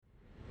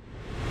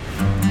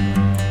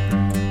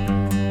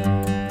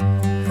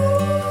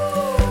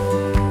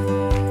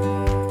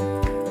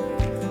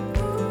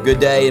Good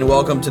day and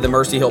welcome to the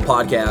Mercy Hill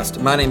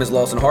podcast. My name is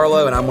Lawson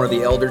Harlow and I'm one of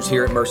the elders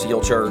here at Mercy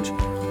Hill Church.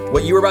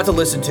 What you are about to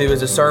listen to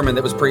is a sermon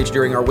that was preached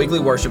during our weekly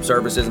worship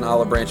services in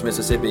Olive Branch,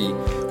 Mississippi.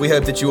 We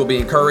hope that you will be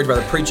encouraged by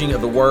the preaching of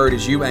the word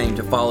as you aim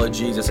to follow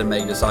Jesus and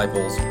make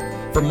disciples.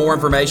 For more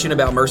information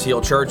about Mercy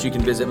Hill Church, you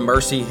can visit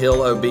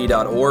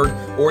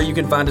mercyhillob.org or you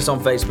can find us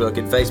on Facebook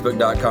at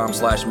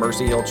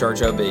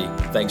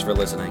facebook.com/mercyhillchurchob. Thanks for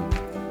listening.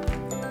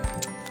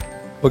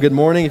 Well, good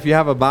morning. If you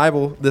have a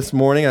Bible this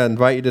morning, I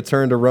invite you to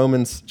turn to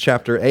Romans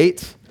chapter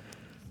 8.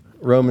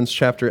 Romans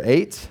chapter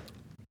 8.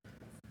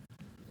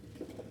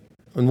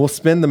 And we'll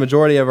spend the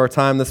majority of our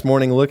time this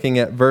morning looking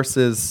at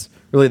verses,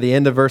 really the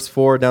end of verse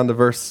 4 down to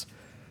verse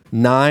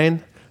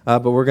 9.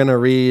 But we're going to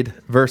read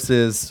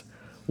verses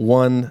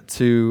 1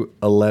 to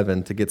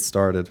 11 to get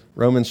started.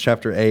 Romans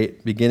chapter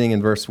 8, beginning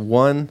in verse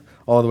 1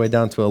 all the way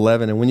down to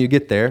 11. And when you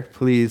get there,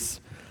 please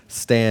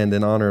stand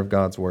in honor of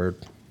God's word.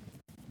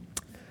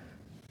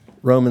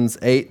 Romans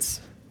 8,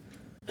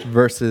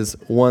 verses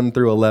 1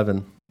 through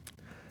 11.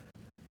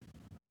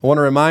 I want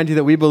to remind you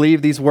that we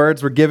believe these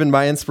words were given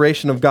by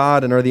inspiration of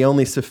God and are the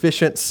only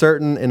sufficient,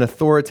 certain, and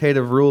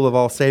authoritative rule of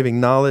all saving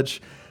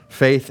knowledge,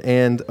 faith,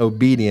 and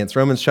obedience.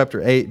 Romans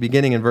chapter 8,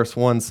 beginning in verse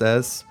 1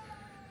 says,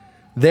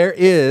 "There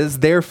is,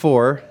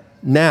 therefore,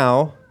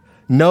 now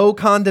no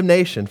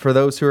condemnation for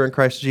those who are in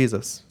Christ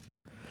Jesus.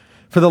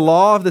 For the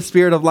law of the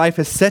Spirit of life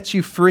has set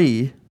you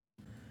free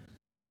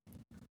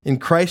in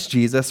Christ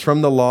Jesus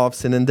from the law of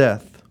sin and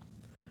death.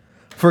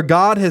 For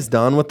God has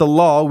done what the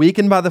law,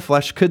 weakened by the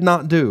flesh, could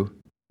not do.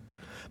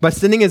 By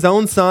sending his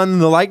own Son in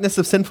the likeness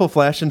of sinful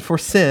flesh, and for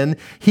sin,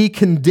 he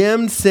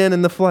condemned sin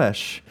in the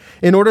flesh,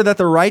 in order that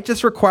the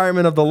righteous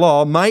requirement of the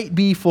law might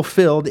be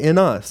fulfilled in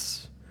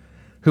us,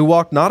 who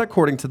walk not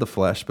according to the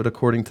flesh, but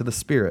according to the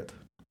Spirit.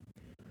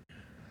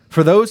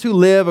 For those who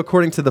live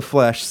according to the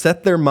flesh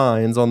set their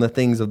minds on the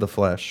things of the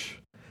flesh.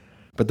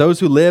 But those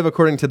who live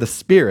according to the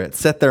Spirit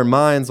set their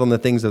minds on the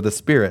things of the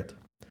Spirit.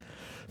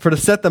 For to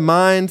set the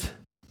mind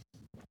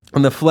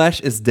on the flesh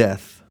is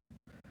death,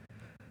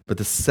 but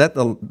to set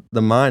the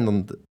mind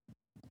on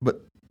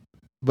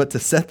to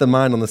set the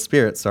mind on the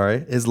Spirit,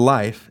 is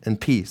life and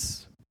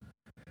peace.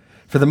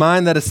 For the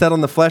mind that is set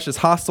on the flesh is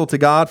hostile to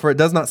God, for it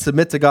does not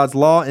submit to God's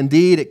law.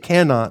 Indeed, it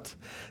cannot.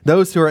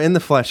 Those who are in the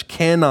flesh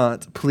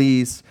cannot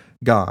please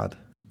God.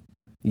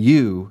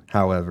 You,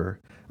 however,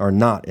 are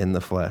not in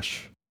the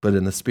flesh, but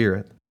in the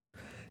Spirit,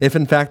 if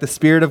in fact the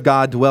Spirit of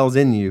God dwells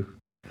in you.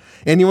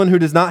 Anyone who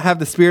does not have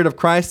the Spirit of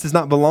Christ does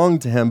not belong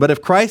to him. But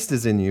if Christ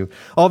is in you,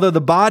 although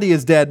the body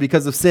is dead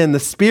because of sin, the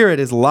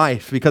Spirit is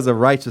life because of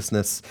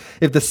righteousness.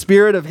 If the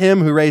Spirit of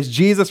him who raised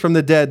Jesus from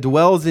the dead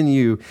dwells in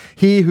you,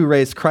 he who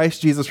raised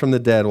Christ Jesus from the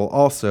dead will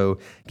also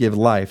give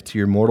life to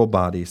your mortal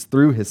bodies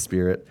through his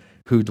Spirit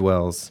who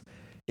dwells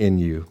in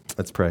you."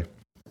 Let's pray.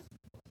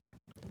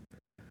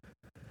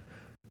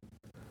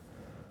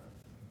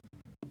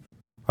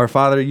 Our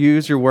Father,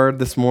 use your word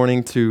this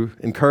morning to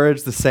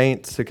encourage the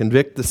saints, to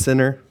convict the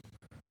sinner,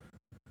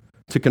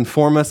 to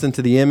conform us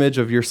into the image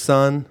of your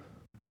Son,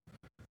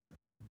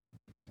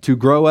 to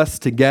grow us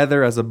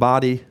together as a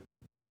body.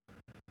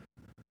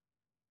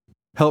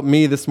 Help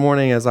me this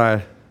morning as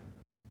I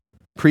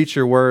preach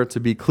your word to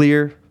be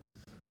clear.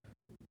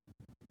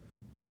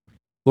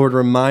 Lord,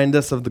 remind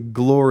us of the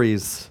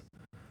glories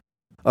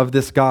of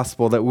this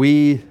gospel, that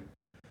we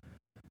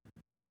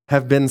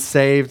have been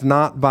saved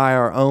not by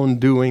our own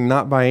doing,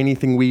 not by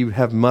anything we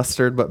have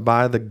mustered, but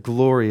by the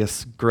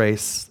glorious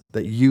grace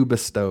that you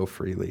bestow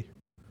freely.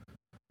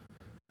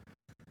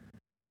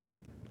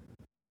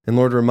 And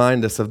Lord,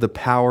 remind us of the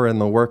power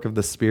and the work of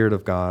the Spirit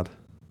of God,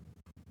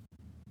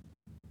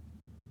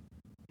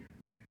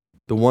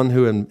 the one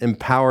who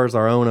empowers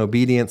our own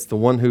obedience, the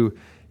one who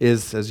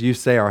is, as you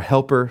say, our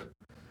helper,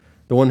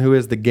 the one who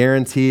is the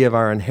guarantee of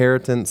our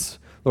inheritance.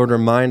 Lord,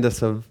 remind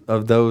us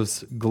of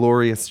those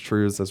glorious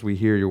truths as we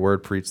hear your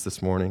word preached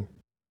this morning.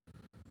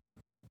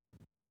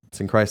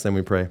 It's in Christ's name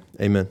we pray.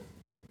 Amen.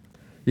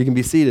 You can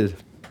be seated.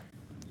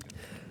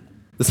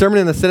 The sermon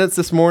in the sentence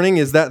this morning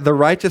is that the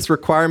righteous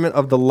requirement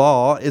of the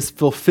law is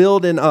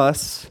fulfilled in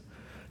us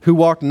who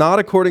walk not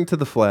according to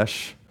the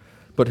flesh,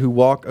 but who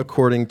walk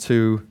according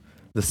to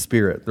the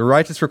Spirit. The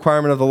righteous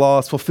requirement of the law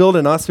is fulfilled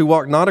in us who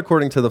walk not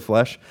according to the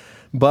flesh,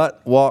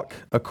 but walk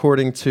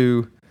according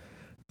to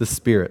the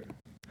Spirit.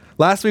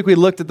 Last week we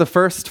looked at the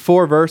first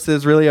 4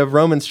 verses really of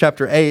Romans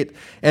chapter 8,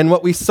 and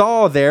what we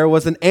saw there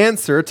was an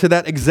answer to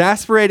that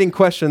exasperating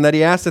question that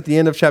he asked at the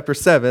end of chapter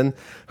 7,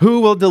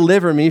 who will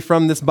deliver me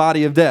from this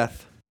body of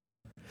death?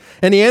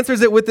 And he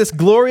answers it with this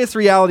glorious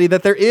reality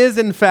that there is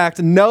in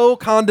fact no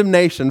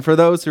condemnation for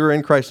those who are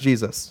in Christ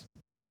Jesus.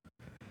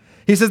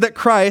 He says that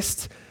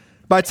Christ,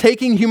 by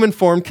taking human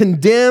form,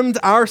 condemned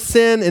our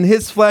sin in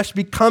his flesh,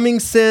 becoming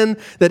sin,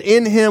 that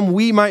in him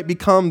we might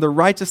become the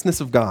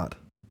righteousness of God.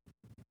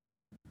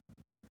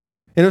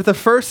 And if the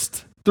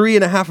first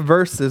 3.5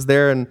 verses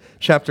there in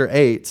chapter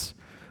 8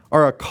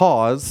 are a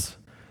cause,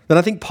 then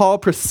I think Paul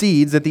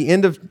proceeds at the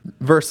end of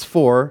verse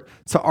 4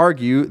 to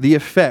argue the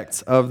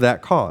effects of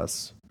that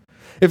cause.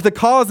 If the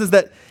cause is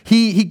that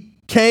he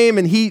came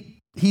and he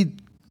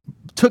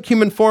took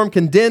human form,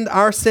 condemned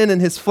our sin in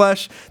his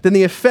flesh, then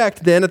the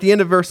effect then at the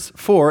end of verse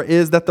 4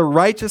 is that the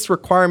righteous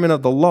requirement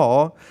of the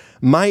law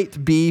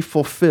might be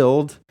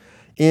fulfilled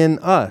in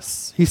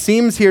us. He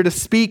seems here to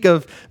speak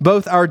of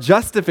both our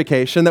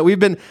justification, that we've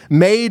been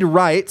made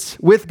right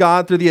with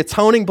God through the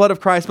atoning blood of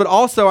Christ, but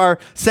also our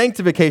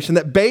sanctification,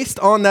 that based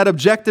on that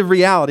objective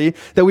reality,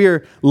 that we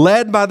are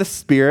led by the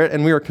Spirit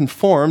and we are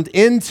conformed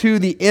into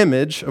the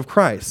image of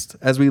Christ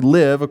as we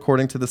live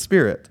according to the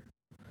Spirit.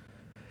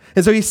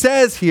 And so he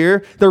says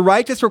here, the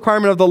righteous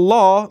requirement of the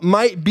law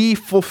might be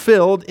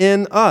fulfilled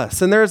in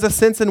us. And there is a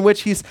sense in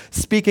which he's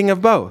speaking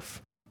of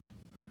both.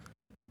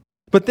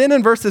 But then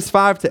in verses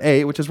 5 to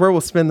 8, which is where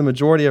we'll spend the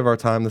majority of our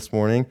time this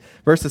morning,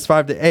 verses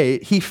 5 to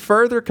 8, he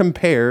further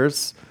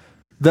compares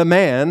the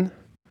man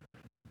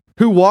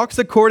who walks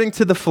according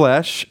to the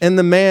flesh and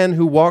the man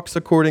who walks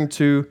according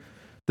to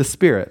the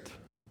Spirit.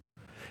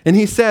 And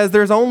he says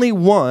there's only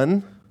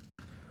one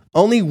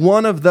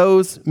of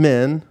those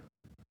men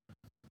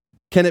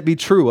can it be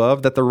true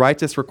of that the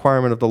righteous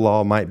requirement of the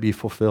law might be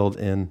fulfilled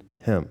in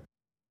him.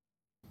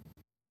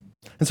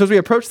 And so as we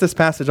approach this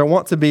passage, I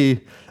want to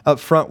be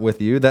upfront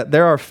with you that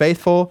there are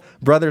faithful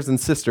brothers and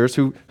sisters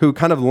who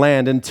kind of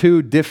land in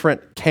two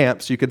different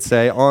camps, you could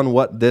say, on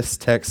what this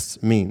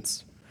text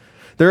means.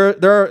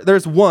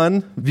 There's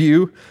one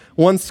view,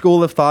 one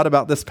school of thought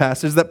about this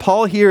passage, that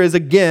Paul here is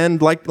again,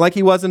 like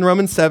he was in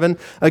Romans 7,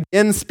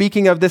 again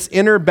speaking of this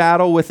inner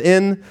battle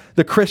within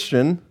the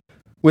Christian,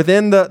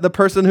 within the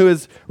person who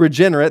is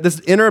regenerate,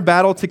 this inner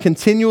battle to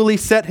continually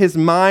set his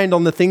mind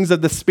on the things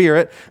of the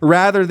Spirit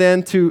rather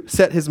than to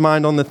set his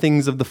mind on the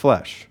things of the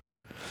flesh.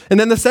 And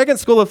then the second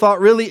school of thought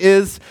really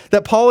is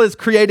that Paul is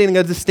creating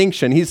a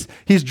distinction.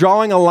 He's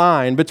drawing a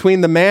line between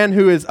the man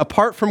who is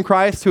apart from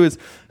Christ, who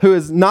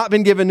has not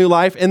been given new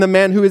life, and the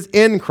man who is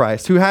in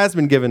Christ, who has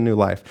been given new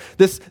life.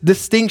 This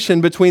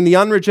distinction between the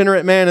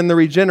unregenerate man and the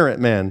regenerate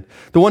man.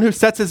 The one who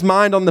sets his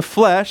mind on the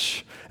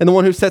flesh and the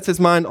one who sets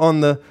his mind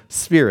on the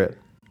Spirit.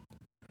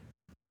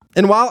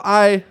 And while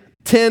I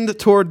tend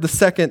toward the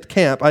second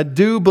camp, I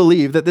do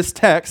believe that this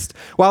text,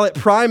 while it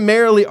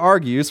primarily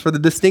argues for the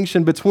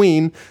distinction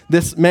between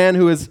this man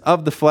who is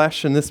of the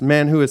flesh and this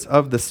man who is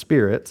of the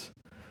Spirit,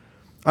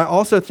 I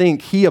also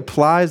think he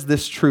applies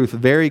this truth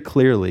very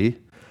clearly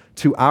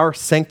to our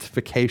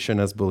sanctification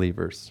as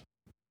believers.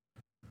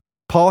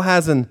 Paul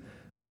has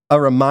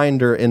a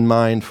reminder in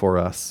mind for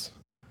us,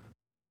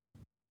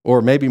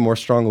 or maybe more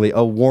strongly,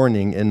 a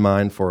warning in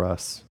mind for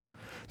us,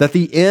 that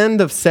the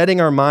end of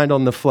setting our mind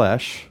on the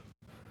flesh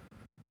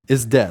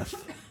is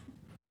death.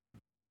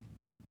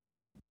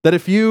 That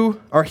if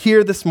you are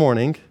here this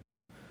morning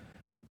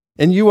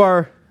and you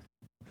are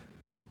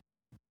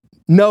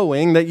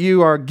knowing that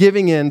you are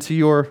giving in to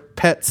your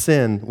pet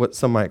sin, what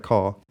some might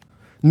call,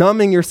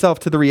 numbing yourself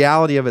to the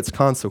reality of its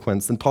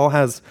consequence, then Paul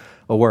has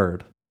a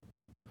word.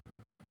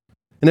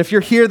 And if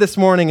you're here this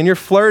morning and you're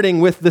flirting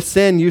with the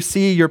sin you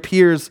see your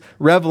peers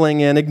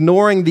reveling in,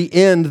 ignoring the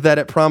end that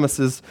it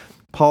promises,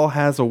 Paul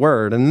has a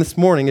word. And this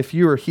morning, if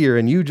you are here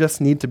and you just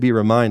need to be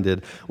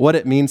reminded what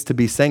it means to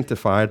be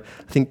sanctified,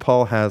 I think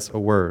Paul has a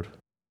word.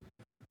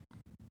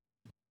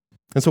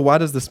 And so why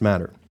does this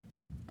matter?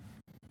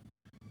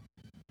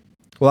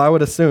 Well, I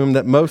would assume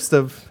that most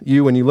of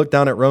you, when you look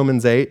down at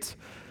Romans 8,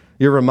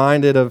 you're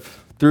reminded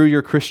of, through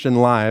your Christian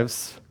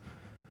lives,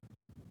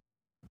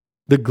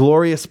 the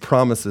glorious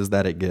promises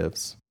that it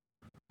gives.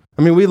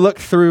 I mean, we look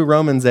through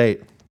Romans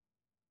 8,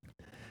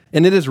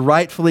 and it is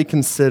rightfully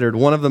considered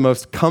one of the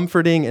most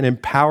comforting and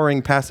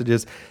empowering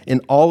passages in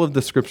all of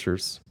the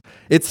scriptures.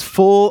 It's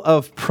full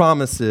of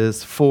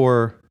promises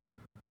for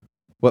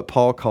what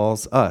Paul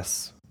calls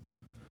us.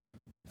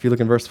 If you look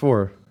in verse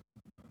 4,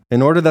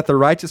 in order that the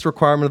righteous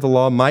requirement of the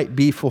law might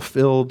be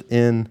fulfilled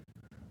in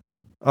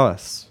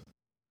us.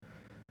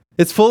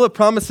 It's full of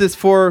promises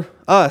for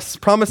us,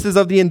 promises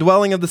of the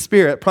indwelling of the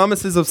Spirit,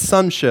 promises of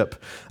sonship,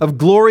 of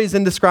glories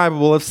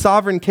indescribable, of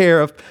sovereign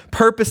care, of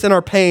purpose in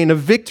our pain, of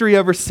victory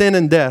over sin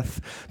and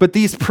death. But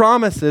these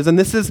promises, and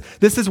this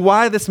is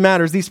why this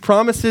matters, these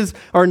promises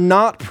are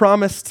not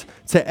promised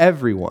to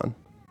everyone.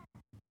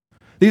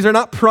 These are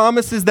not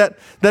promises that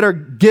are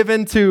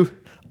given to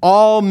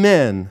all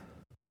men.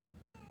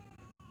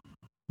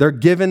 They're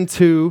given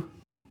to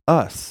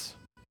us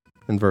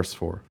in verse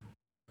 4.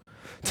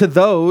 To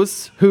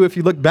those who, if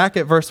you look back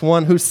at verse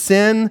 1, whose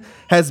sin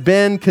has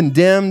been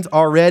condemned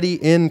already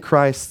in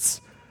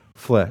Christ's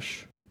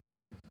flesh.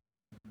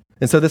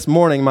 And so this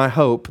morning, my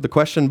hope, the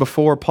question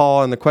before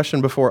Paul and the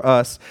question before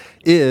us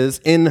is,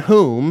 in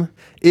whom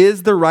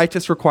is the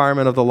righteous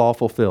requirement of the law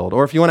fulfilled?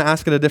 Or if you want to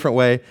ask it a different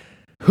way,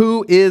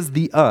 who is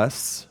the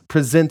us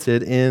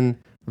presented in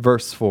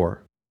verse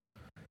 4?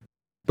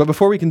 But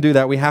before we can do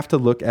that, we have to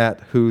look at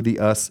who the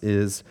us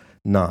is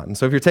not. And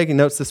so if you're taking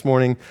notes this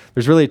morning,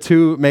 there's really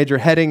two major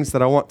headings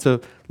that I want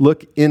to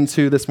look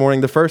into this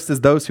morning. The first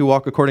is those who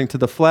walk according to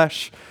the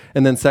flesh,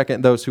 and then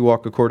second, those who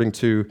walk according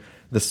to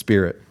the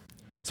Spirit.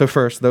 So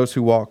first, those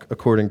who walk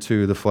according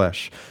to the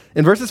flesh.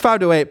 In verses 5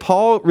 to 8,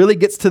 Paul really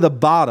gets to the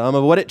bottom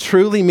of what it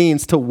truly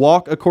means to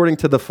walk according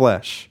to the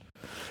flesh.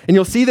 And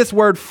you'll see this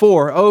word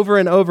for over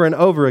and over and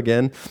over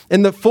again.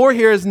 And the for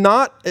here is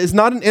not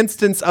an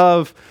instance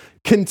of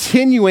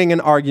continuing an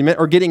argument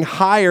or getting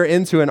higher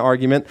into an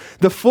argument.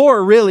 The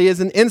for really is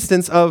an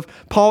instance of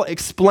Paul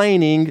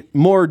explaining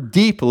more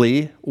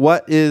deeply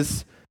what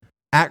is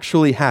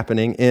actually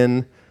happening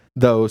in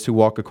those who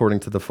walk according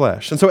to the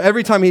flesh. And so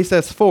every time he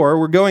says for,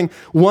 we're going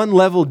one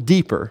level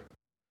deeper.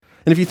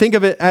 And if you think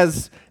of it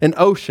as an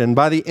ocean,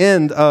 by the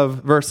end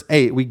of verse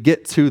 8, we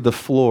get to the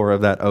floor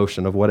of that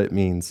ocean of what it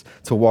means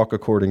to walk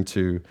according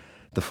to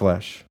the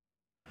flesh.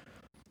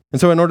 And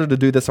so in order to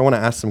do this, I want to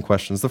ask some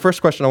questions. The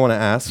first question I want to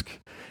ask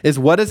is,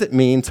 what does it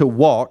mean to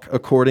walk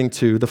according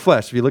to the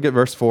flesh? If you look at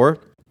verse 4,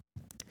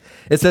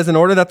 it says, in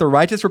order that the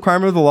righteous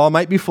requirement of the law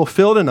might be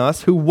fulfilled in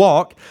us who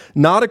walk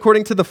not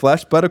according to the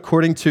flesh, but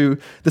according to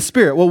the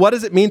Spirit. Well, what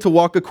does it mean to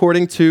walk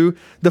according to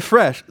the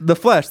flesh?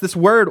 This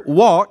word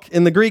walk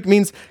in the Greek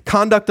means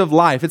conduct of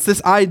life. It's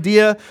this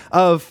idea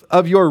of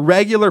your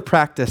regular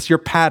practice, your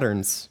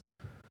patterns.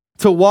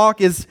 To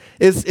walk is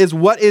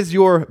what is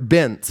your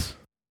bent.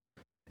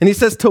 And he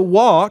says to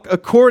walk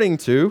according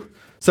to,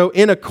 so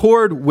in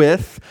accord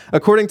with,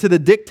 according to the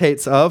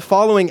dictates of,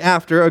 following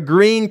after,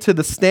 agreeing to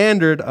the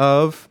standard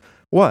of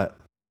what?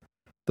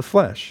 The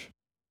flesh.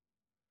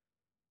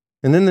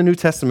 And in the New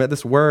Testament,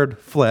 this word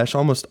flesh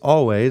almost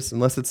always,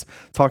 unless it's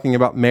talking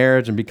about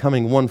marriage and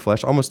becoming one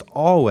flesh, almost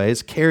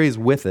always carries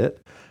with it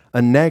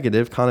a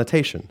negative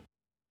connotation.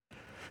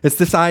 It's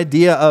this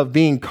idea of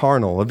being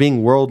carnal, of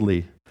being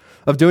worldly,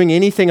 of doing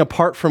anything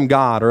apart from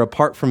God or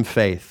apart from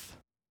faith.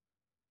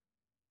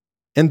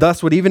 And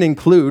thus would even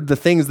include the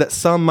things that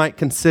some might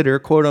consider,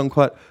 quote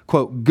unquote,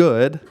 quote,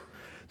 good,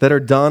 that are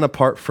done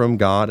apart from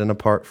God and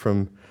apart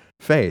from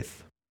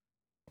faith.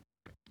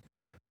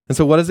 And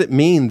so what does it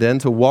mean then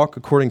to walk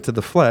according to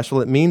the flesh? Well,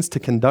 it means to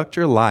conduct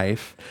your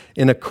life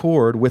in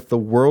accord with the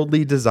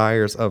worldly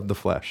desires of the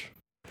flesh.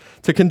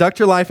 To conduct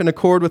your life in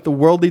accord with the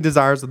worldly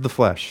desires of the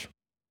flesh.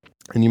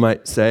 And you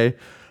might say,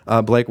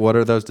 Blake, what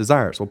are those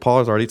desires? Well, Paul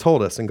has already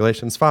told us in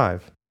Galatians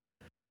 5.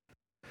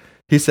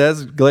 He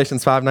says,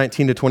 Galatians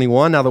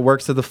 5:19-21, now the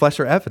works of the flesh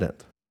are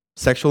evident.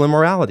 Sexual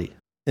immorality,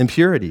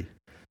 impurity,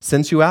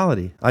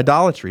 sensuality,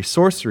 idolatry,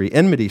 sorcery,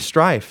 enmity,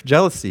 strife,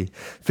 jealousy,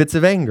 fits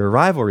of anger,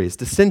 rivalries,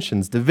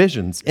 dissensions,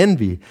 divisions,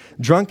 envy,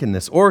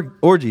 drunkenness,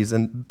 orgies,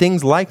 and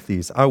things like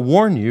these. I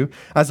warn you,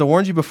 as I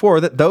warned you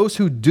before, that those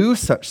who do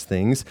such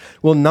things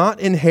will not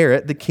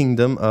inherit the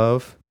kingdom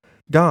of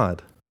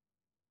God.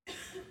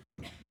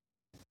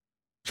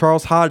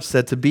 Charles Hodge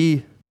said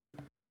to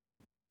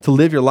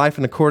live your life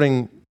in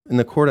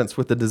accordance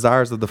with the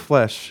desires of the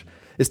flesh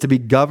is to be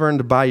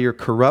governed by your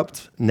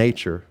corrupt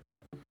nature.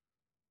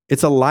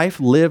 It's a life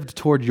lived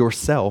toward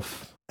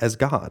yourself as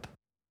God.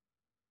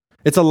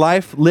 It's a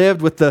life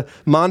lived with the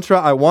mantra,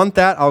 I want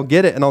that, I'll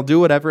get it, and I'll do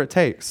whatever it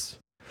takes.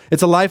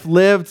 It's a life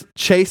lived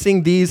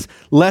chasing these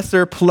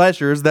lesser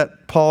pleasures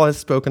that Paul has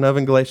spoken of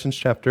in Galatians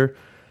chapter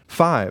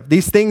 5.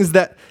 These things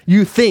that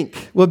you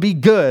think will be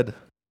good,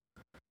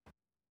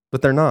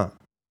 but they're not.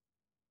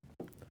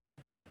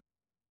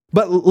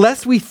 But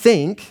lest we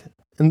think,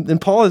 and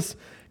Paul is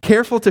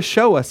careful to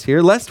show us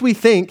here, lest we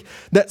think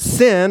that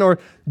sin or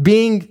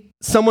being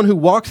someone who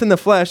walks in the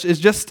flesh is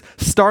just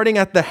starting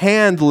at the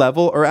hand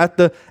level or at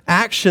the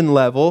action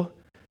level.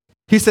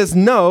 He says,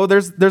 no,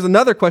 there's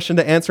another question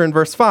to answer in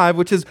verse 5,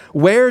 which is,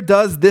 where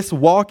does this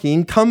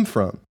walking come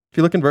from? If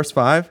you look in verse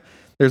 5,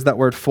 there's that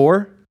word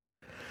for.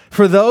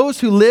 For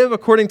those who live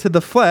according to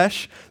the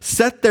flesh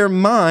set their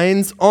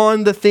minds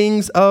on the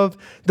things of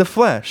the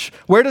flesh.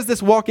 Where does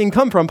this walking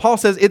come from? Paul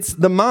says it's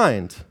the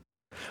mind.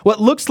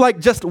 What looks like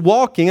just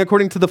walking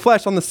according to the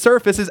flesh on the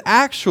surface is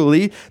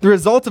actually the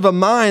result of a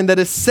mind that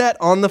is set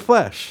on the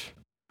flesh.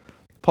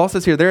 Paul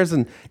says here, there is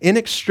an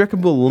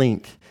inextricable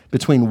link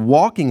between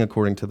walking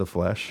according to the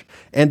flesh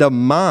and a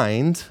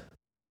mind,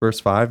 verse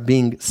 5,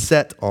 being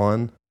set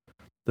on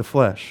the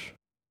flesh.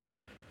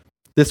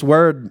 This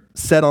word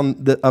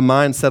a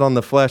mind set on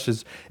the flesh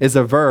is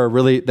a verb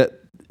really that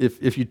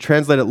if you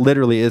translate it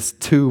literally is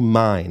to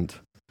mind.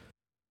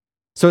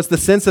 So it's the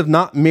sense of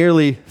not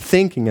merely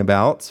thinking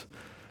about,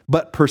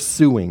 but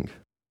pursuing.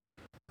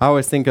 I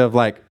always think of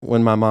like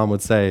when my mom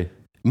would say,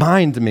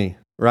 mind me,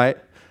 right?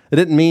 It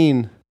didn't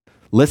mean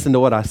listen to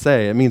what I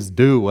say. It means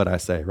do what I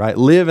say, right?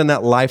 Live in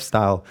that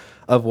lifestyle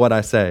of what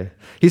I say.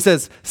 He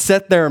says,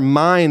 set their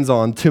minds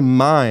on, to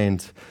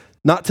mind,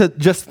 not to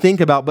just think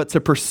about, but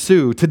to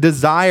pursue, to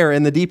desire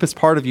in the deepest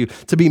part of you,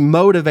 to be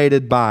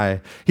motivated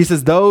by. He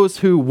says, those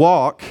who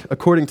walk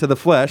according to the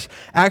flesh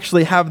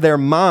actually have their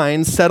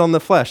minds set on the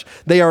flesh.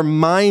 They are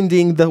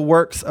minding the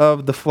works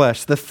of the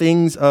flesh, the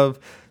things of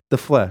the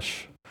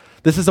flesh.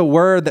 This is a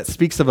word that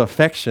speaks of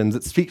affections.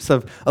 It speaks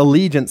of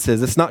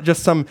allegiances. It's not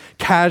just some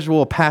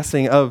casual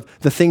passing of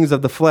the things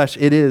of the flesh.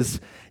 It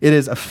is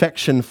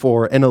affection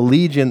for and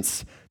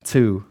allegiance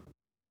to.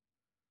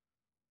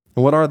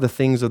 And what are the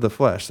things of the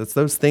flesh? It's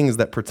those things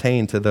that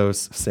pertain to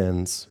those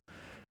sins,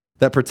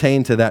 that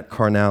pertain to that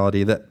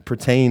carnality, that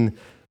pertain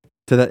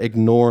to that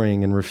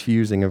ignoring and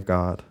refusing of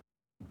God.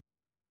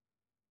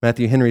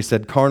 Matthew Henry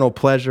said, carnal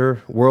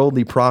pleasure,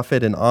 worldly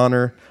profit, and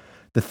honor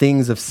The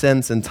things of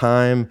sense and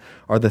time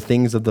are the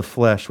things of the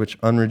flesh which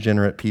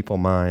unregenerate people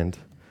mind.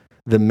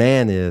 The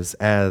man is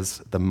as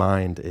the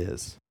mind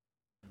is.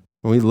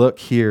 When we look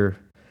here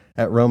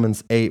at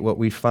Romans 8, what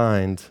we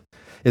find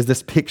is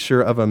this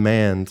picture of a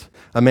man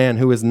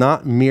who is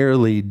not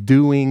merely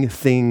doing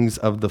things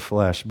of the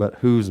flesh, but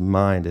whose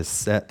mind is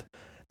set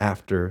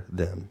after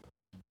them.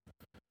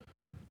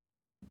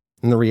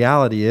 And the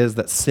reality is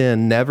that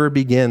sin never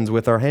begins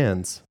with our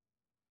hands.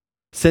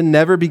 Sin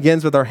never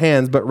begins with our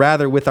hands, but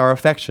rather with our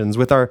affections,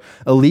 with our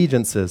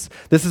allegiances.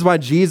 This is why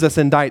Jesus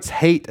indicts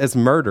hate as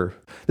murder.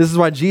 This is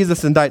why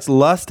Jesus indicts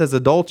lust as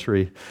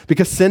adultery,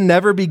 because sin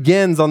never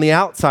begins on the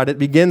outside. It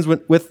begins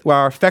with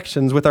our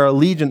affections, with our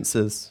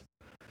allegiances.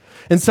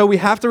 And so we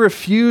have to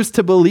refuse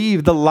to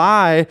believe the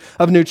lie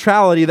of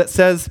neutrality that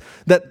says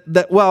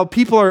that well,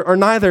 people are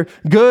neither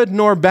good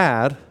nor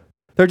bad.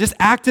 They're just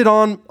acted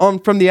on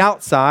from the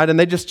outside, and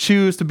they just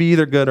choose to be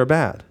either good or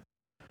bad.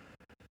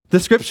 The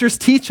scriptures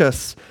teach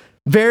us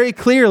very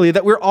clearly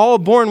that we're all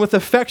born with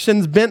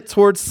affections bent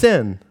towards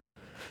sin,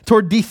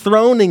 toward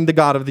dethroning the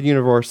God of the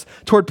universe,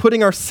 toward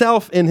putting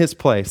ourselves in his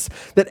place,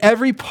 that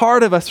every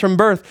part of us from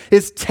birth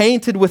is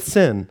tainted with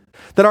sin,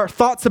 that our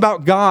thoughts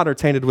about God are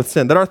tainted with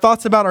sin, that our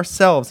thoughts about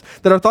ourselves,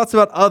 that our thoughts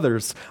about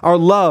others, our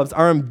loves,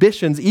 our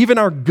ambitions, even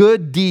our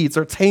good deeds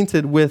are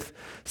tainted with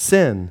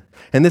sin.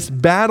 And this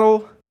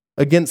battle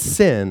against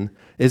sin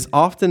is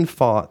often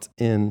fought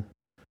in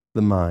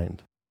the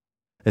mind.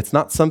 It's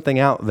not something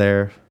out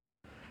there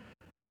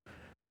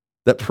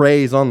that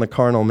preys on the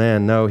carnal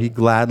man. No, he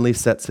gladly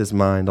sets his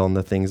mind on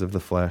the things of the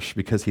flesh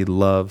because he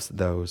loves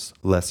those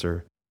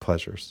lesser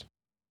pleasures.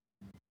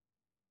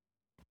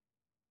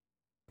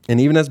 And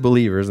even as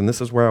believers, and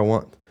this is where I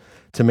want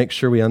to make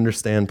sure we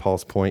understand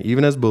Paul's point,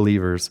 even as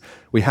believers,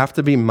 we have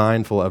to be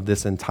mindful of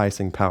this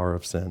enticing power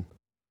of sin.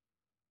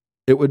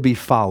 It would be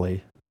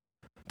folly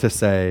to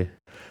say,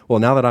 well,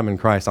 now that I'm in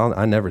Christ,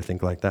 I never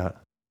think like that.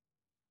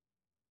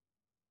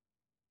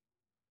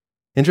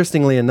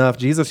 Interestingly enough,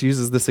 Jesus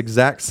uses this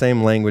exact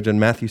same language in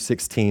Matthew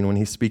 16 when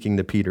he's speaking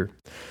to Peter.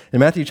 In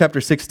Matthew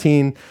chapter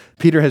 16,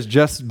 Peter has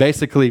just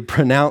basically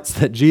pronounced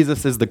that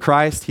Jesus is the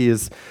Christ. He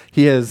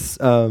has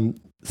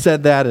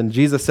said that, and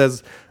Jesus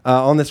says,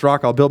 on this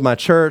rock I'll build my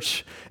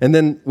church. And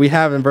then we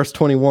have in verse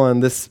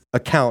 21 this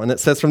account, and it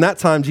says, from that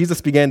time Jesus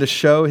began to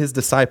show his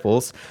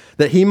disciples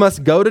that he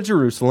must go to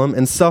Jerusalem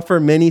and suffer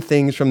many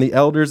things from the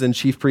elders and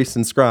chief priests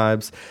and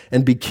scribes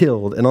and be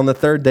killed, and on the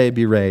third day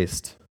be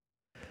raised.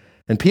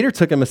 And Peter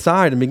took him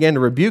aside and began to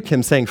rebuke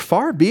him, saying,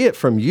 far be it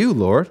from you,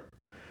 Lord.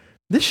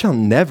 This shall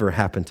never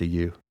happen to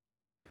you.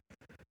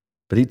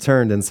 But he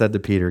turned and said to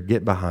Peter,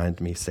 get behind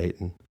me,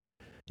 Satan.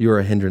 You are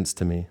a hindrance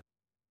to me.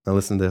 Now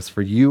listen to this.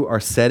 For you are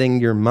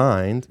setting your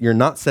mind, you're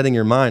not setting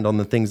your mind on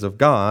the things of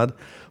God,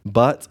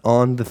 but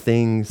on the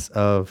things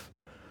of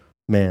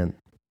man.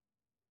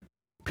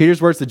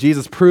 Peter's words to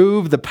Jesus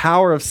prove the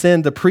power of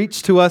sin to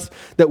preach to us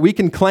that we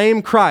can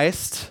claim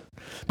Christ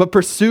but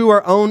pursue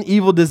our own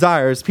evil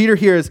desires. Peter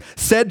here has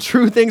said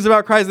true things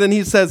about Christ, and then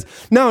he says,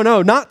 no,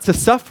 not to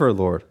suffer,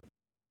 Lord.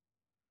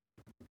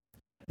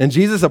 And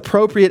Jesus'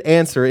 appropriate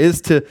answer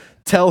is to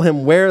tell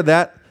him where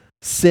that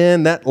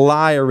sin, that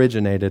lie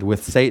originated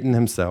with Satan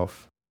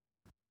himself.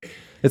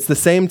 It's the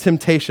same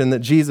temptation that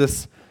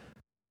Jesus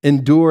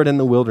endured in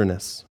the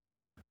wilderness.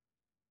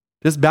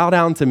 Just bow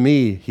down to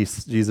me,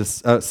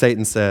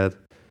 Satan said.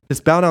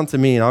 Just bow down to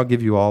me and I'll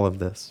give you all of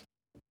this.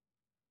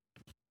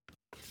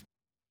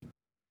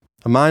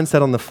 A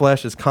mindset on the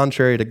flesh is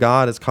contrary to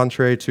God, it's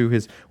contrary to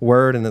his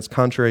word, and it's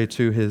contrary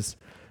to his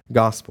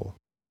gospel.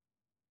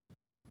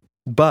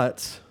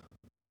 But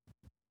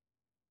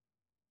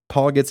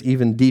Paul gets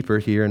even deeper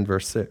here in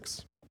verse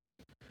 6.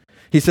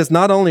 He says,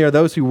 not only are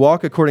those who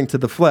walk according to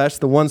the flesh,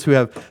 the ones who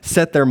have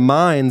set their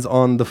minds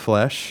on the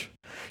flesh,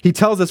 he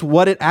tells us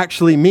what it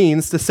actually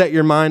means to set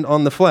your mind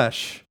on the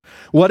flesh.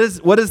 What is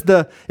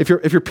the, if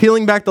you're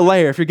peeling back the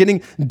layer, if you're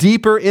getting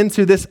deeper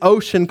into this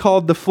ocean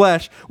called the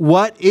flesh,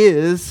 what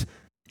is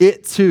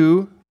it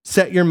to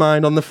set your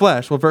mind on the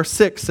flesh? Well, verse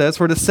 6 says,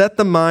 for to set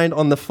the mind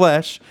on the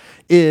flesh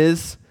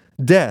is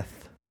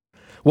death.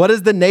 What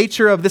is the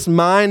nature of this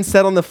mind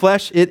set on the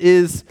flesh? It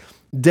is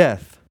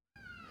death.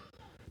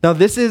 Now,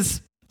 this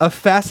is a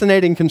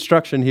fascinating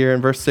construction here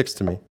in verse 6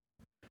 to me.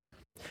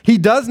 He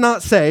does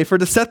not say, for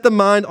to set the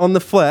mind on the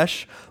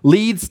flesh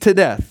leads to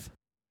death.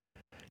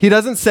 He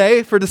doesn't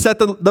say, for to set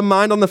the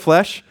mind on the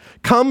flesh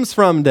comes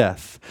from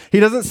death. He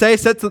doesn't say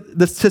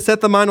to set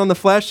the mind on the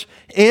flesh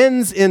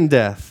ends in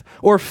death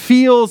or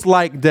feels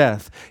like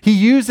death. He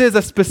uses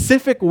a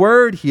specific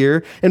word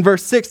here in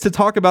verse 6 to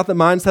talk about the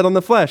mind set on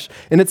the flesh,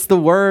 and it's the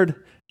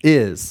word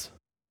is.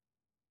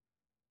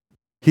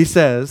 He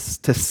says,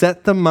 to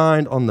set the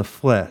mind on the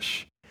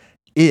flesh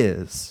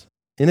is,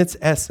 in its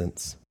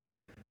essence,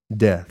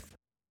 death.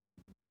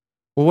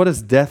 Well, what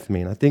does death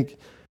mean? I think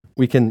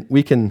we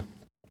can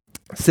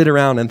sit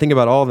around and think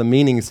about all the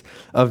meanings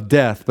of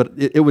death, but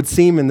it would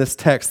seem in this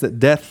text that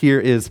death here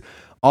is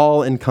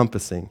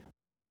all-encompassing.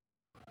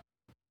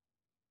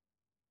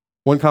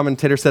 One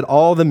commentator said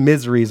all the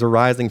miseries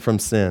arising from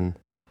sin,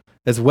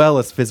 as well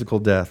as physical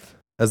death,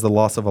 as the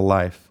loss of a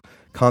life,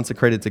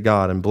 consecrated to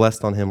God and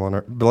blessed in him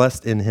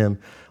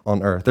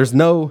on earth. There's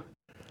no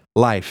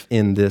life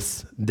in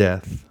this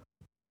death.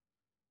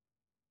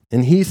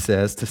 And he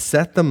says to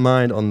set the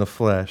mind on the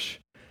flesh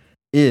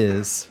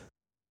is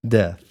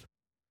death.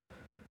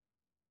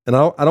 And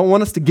I don't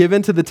want us to give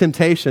into the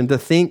temptation to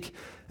think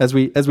as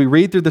we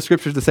read through the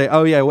scriptures to say,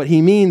 oh yeah, what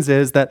he means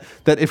is that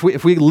if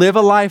we live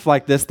a life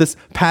like this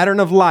pattern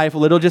of life,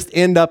 well, it'll just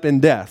end up in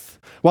death.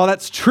 While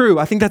that's true,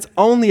 I think that's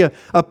only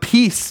a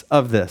piece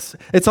of this.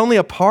 It's only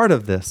a part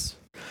of this.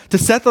 To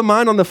set the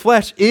mind on the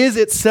flesh is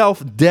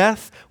itself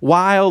death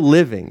while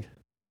living.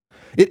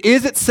 It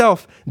is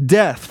itself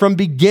death from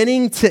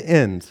beginning to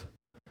end.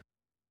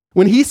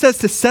 When he says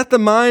to set the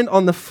mind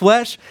on the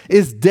flesh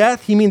is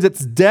death, he means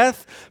it's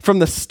death from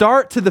the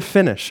start to the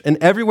finish and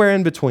everywhere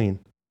in between.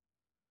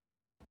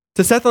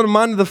 To set the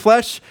mind of the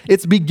flesh,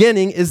 its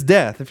beginning is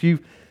death. If you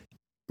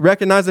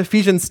recognize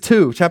Ephesians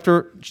 2,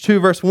 chapter 2,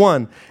 verse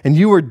 1, and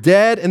you were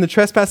dead in the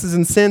trespasses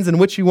and sins in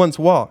which you once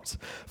walked,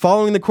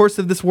 following the course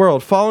of this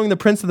world, following the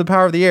prince of the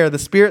power of the air, the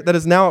spirit that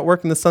is now at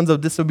work in the sons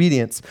of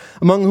disobedience,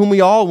 among whom we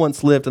all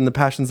once lived in the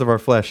passions of our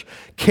flesh,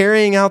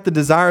 carrying out the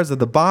desires of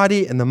the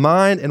body and the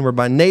mind, and were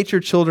by nature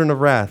children of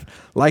wrath,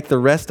 like the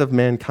rest of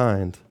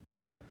mankind.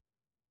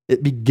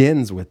 It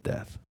begins with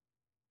death.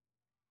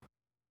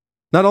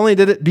 Not only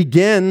did it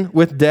begin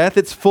with death,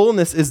 its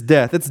fullness is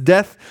death. It's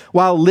death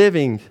while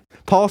living.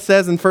 Paul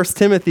says in 1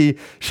 Timothy,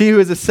 she who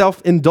is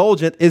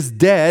self-indulgent is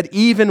dead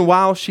even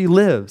while she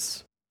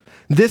lives.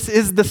 This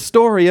is the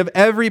story of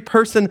every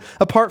person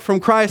apart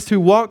from Christ who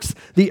walks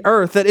the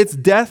earth, that it's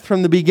death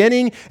from the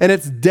beginning and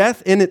it's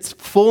death in its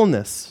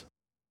fullness.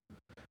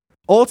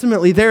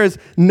 Ultimately, there is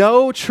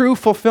no true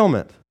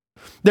fulfillment.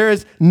 There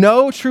is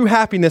no true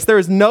happiness. There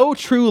is no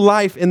true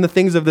life in the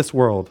things of this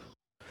world.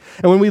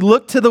 And when we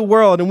look to the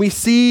world and we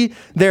see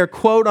their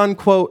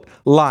quote-unquote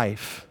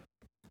life,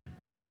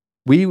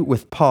 we,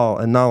 with Paul,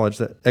 acknowledge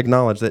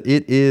that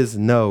it is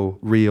no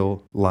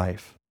real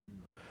life.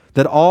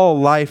 That all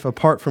life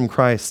apart from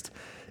Christ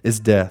is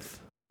death.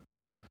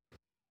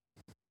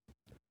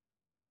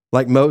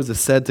 Like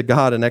Moses said to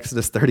God in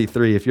Exodus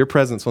 33, if your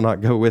presence will not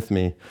go with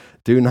me,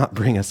 do not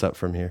bring us up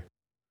from here.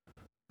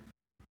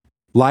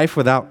 Life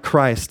without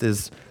Christ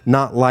is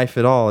not life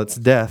at all, it's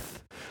death.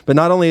 But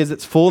not only is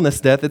its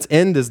fullness death, its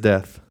end is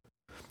death.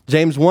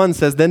 James 1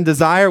 says, then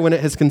desire, when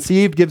it has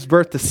conceived, gives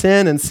birth to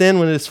sin, and sin,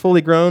 when it is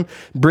fully grown,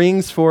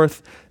 brings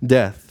forth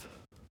death.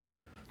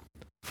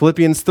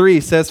 Philippians 3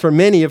 says, for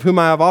many of whom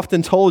I have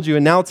often told you,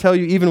 and now tell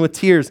you even with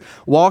tears,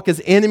 walk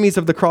as enemies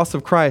of the cross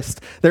of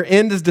Christ. Their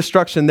end is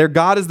destruction, their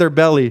God is their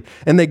belly,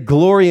 and they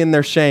glory in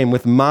their shame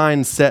with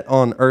minds set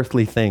on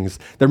earthly things.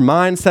 Their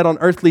minds set on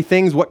earthly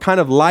things, what kind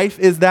of life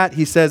is that?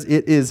 He says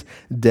it is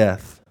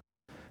death.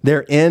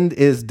 Their end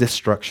is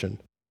destruction.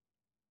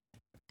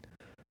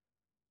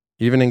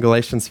 Even in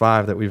Galatians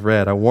 5 that we've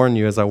read, I warn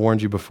you, as I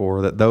warned you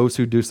before, that those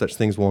who do such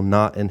things will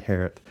not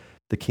inherit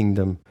the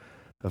kingdom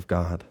of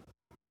God.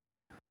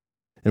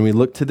 And we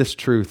look to this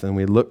truth and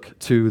we look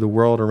to the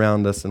world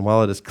around us, and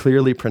while it is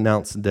clearly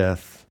pronounced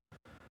death,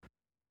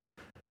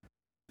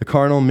 the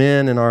carnal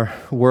men in our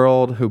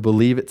world who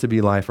believe it to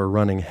be life are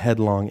running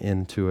headlong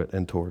into it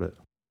and toward it.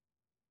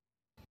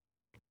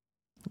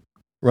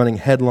 Running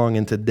headlong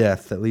into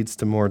death that leads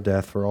to more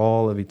death for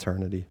all of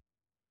eternity.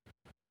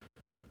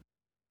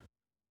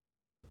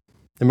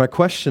 And my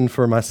question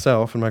for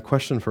myself and my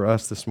question for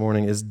us this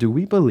morning is, do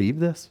we believe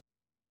this?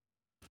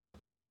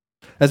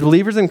 As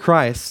believers in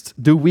Christ,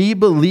 do we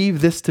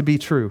believe this to be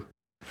true?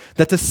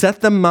 That to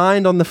set the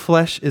mind on the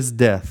flesh is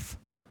death?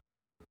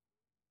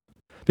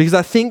 Because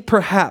I think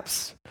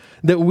perhaps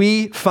that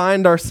we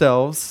find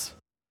ourselves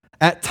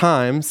at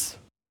times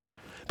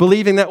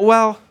believing that,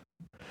 well,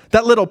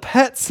 that little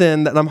pet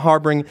sin that I'm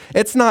harboring,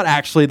 it's not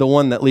actually the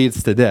one that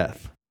leads to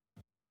death.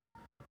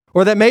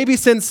 Or that maybe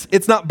since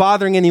it's not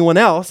bothering anyone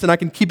else and I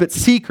can keep it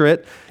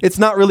secret, it's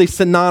not really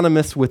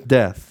synonymous with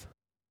death.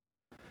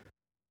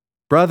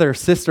 Brother,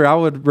 sister, I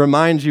would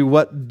remind you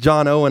what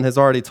John Owen has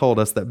already told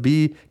us, that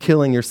be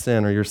killing your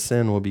sin or your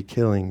sin will be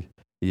killing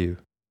you.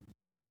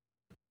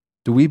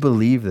 Do we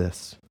believe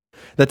this?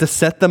 That to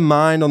set the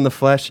mind on the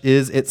flesh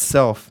is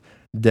itself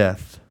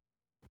death.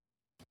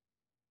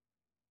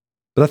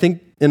 But I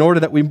think in order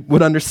that we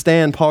would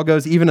understand, Paul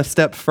goes even a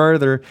step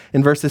further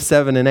in verses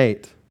 7 and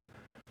 8.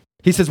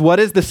 He says, what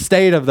is the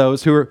state of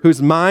those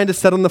whose mind is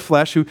set on the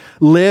flesh, who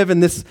live in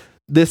this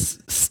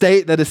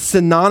state that is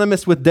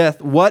synonymous with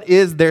death? What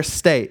is their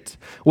state?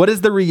 What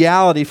is the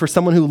reality for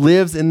someone who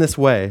lives in this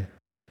way?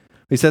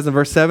 He says in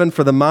verse 7,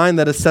 for the mind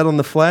that is set on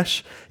the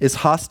flesh is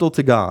hostile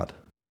to God,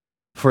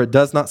 for it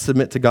does not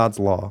submit to God's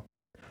law.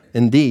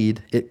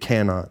 Indeed, it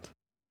cannot.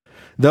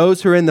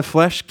 Those who are in the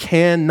flesh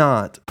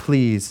cannot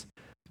please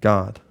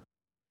God.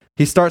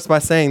 He starts by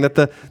saying that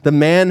the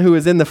man who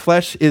is in the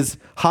flesh is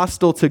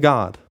hostile to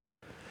God.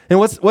 And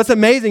what's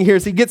amazing here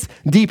is he gets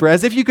deeper,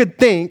 as if you could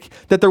think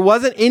that there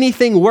wasn't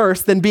anything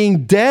worse than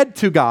being dead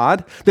to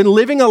God, than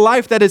living a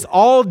life that is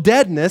all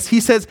deadness. He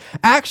says,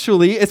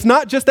 actually, it's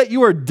not just that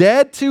you are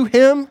dead to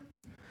him,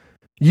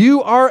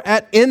 You are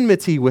at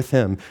enmity with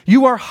him.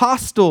 You are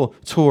hostile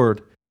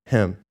toward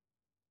him.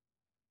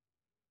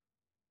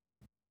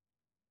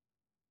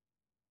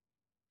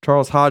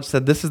 Charles Hodge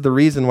said, this is the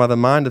reason why the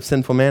mind of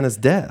sinful man is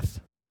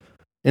death.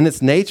 In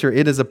its nature,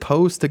 it is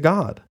opposed to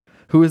God,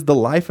 who is the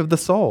life of the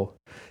soul.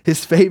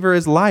 His favor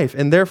is life,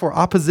 and therefore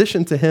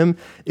opposition to him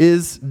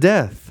is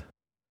death.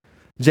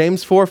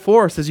 James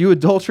 4:4 says, you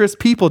adulterous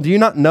people, do you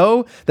not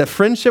know that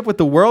friendship with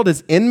the world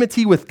is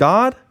enmity with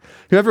God?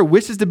 Whoever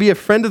wishes to be a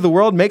friend of the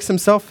world makes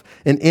himself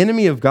an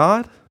enemy of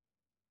God.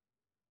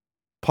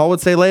 Paul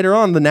would say later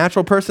on, the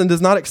natural person does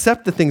not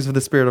accept the things of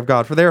the Spirit of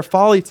God, for they are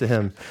folly to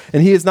him,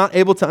 and he is not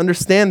able to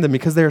understand them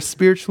because they are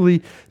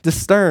spiritually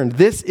discerned.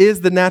 This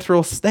is the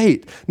natural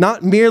state,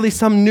 not merely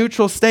some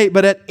neutral state,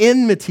 but at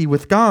enmity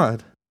with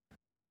God.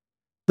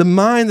 The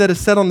mind that is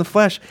set on the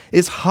flesh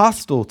is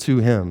hostile to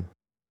him.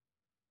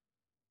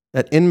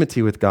 At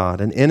enmity with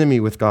God, an enemy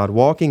with God,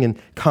 walking in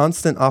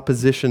constant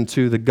opposition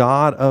to the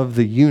God of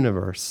the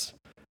universe,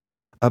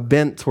 a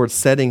bent towards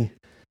setting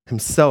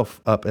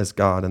himself up as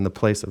God in the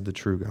place of the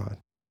true God.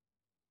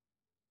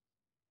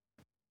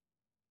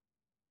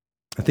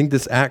 I think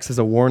this acts as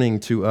a warning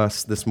to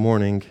us this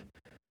morning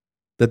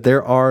that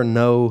there are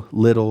no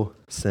little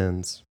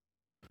sins.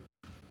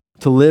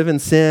 To live in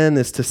sin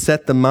is to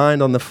set the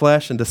mind on the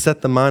flesh, and to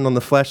set the mind on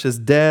the flesh is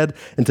dead,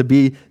 and to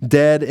be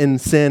dead in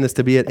sin is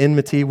to be at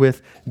enmity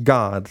with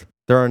God.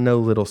 There are no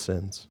little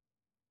sins.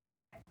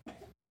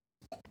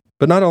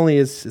 But not only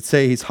is it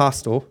say he's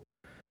hostile,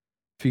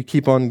 if you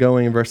keep on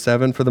going in verse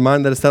 7, for the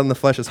mind that is set on the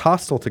flesh is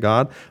hostile to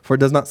God, for it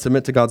does not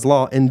submit to God's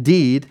law.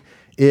 Indeed,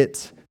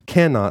 it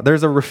cannot.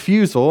 There's a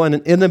refusal and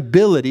an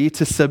inability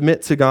to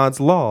submit to God's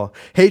law.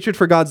 Hatred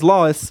for God's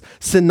law is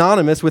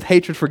synonymous with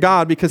hatred for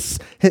God because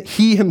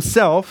he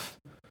himself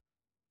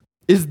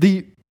is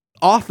the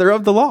author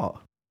of the law.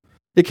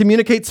 It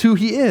communicates who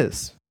he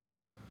is.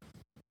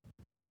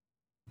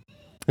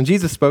 And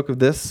Jesus spoke of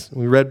this.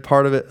 We read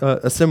part of it,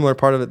 a similar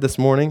part of it this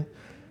morning.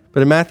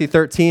 But in Matthew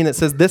 13, it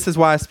says, this is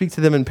why I speak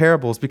to them in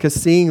parables, because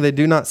seeing they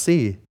do not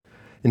see,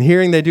 and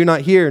hearing they do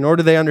not hear, nor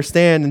do they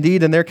understand.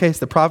 Indeed, in their case,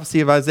 the prophecy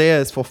of Isaiah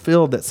is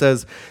fulfilled that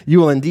says, you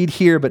will indeed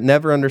hear, but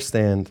never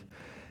understand,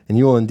 and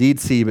you will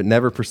indeed see, but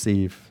never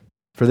perceive.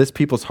 For this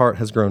people's heart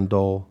has grown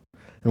dull,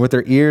 and with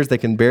their ears they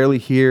can barely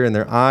hear, and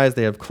their eyes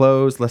they have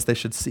closed, lest they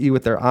should see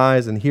with their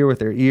eyes, and hear with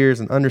their ears,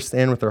 and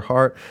understand with their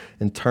heart,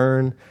 and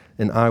turn,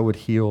 and I would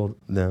heal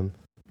them.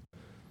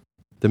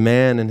 The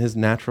man in his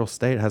natural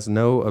state has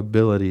no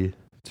ability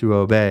to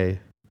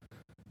obey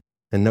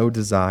and no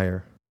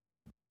desire.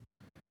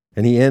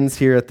 And he ends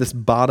here at this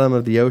bottom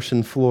of the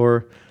ocean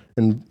floor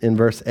in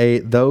verse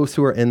 8, those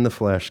who are in the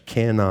flesh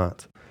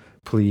cannot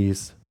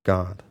please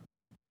God.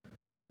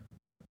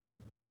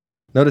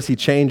 Notice he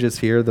changes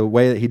here the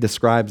way that he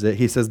describes it.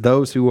 He says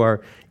those who are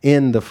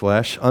in the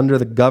flesh, under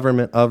the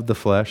government of the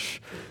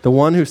flesh. The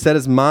one who set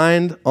his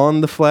mind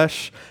on the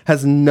flesh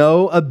has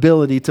no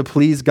ability to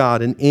please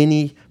God in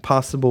any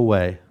possible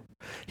way.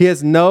 He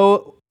has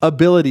no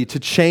ability to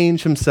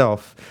change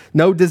himself,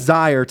 no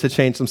desire to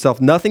change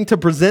himself, nothing to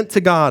present to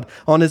God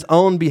on his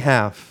own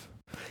behalf.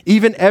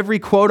 Even every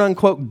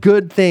quote-unquote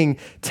good thing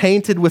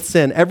tainted with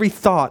sin, every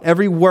thought,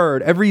 every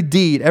word, every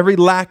deed, every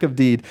lack of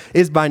deed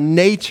is by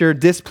nature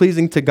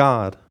displeasing to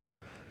God.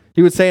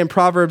 He would say in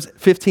Proverbs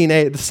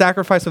 15:8, the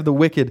sacrifice of the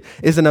wicked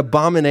is an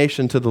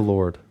abomination to the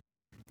Lord.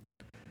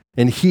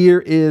 And here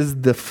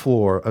is the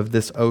floor of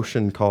this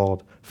ocean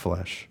called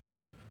flesh.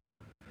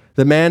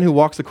 The man who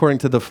walks according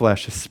to the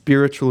flesh is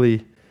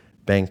spiritually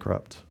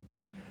bankrupt.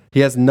 He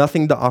has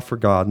nothing to offer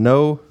God,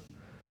 no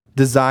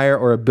desire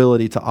or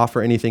ability to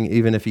offer anything,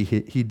 even if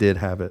he did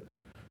have it.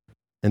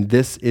 And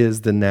this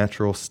is the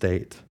natural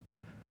state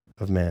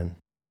of man.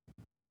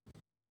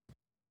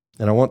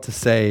 And I want to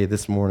say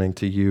this morning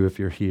to you, if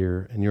you're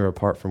here and you're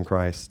apart from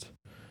Christ,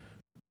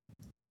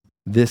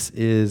 this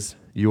is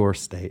your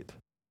state.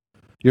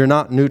 You're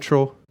not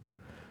neutral.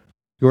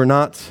 You're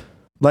not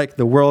like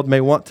the world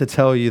may want to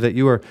tell you that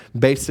you are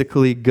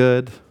basically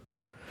good.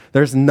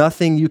 There's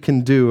nothing you can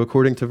do,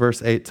 according to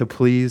verse 8, to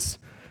please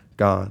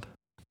God.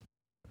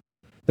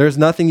 There's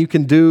nothing you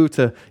can do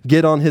to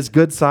get on his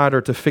good side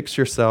or to fix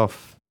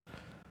yourself.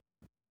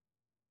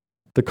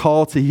 The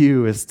call to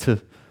you is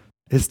to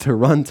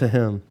run to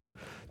him,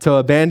 to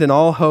abandon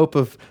all hope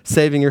of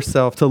saving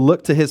yourself, to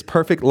look to his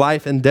perfect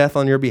life and death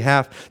on your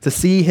behalf, to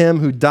see him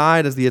who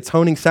died as the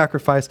atoning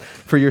sacrifice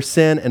for your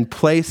sin and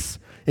place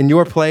in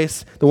your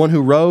place the one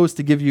who rose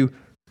to give you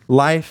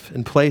life,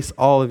 and place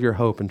all of your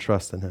hope and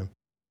trust in him.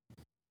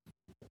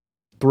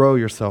 Throw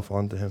yourself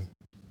onto him.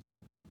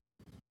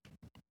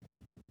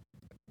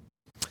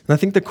 And I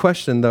think the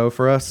question, though,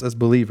 for us as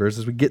believers,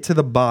 as we get to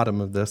the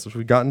bottom of this, as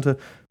we got into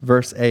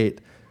verse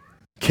 8,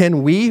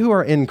 can we who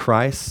are in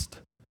Christ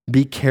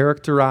be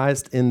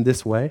characterized in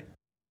this way?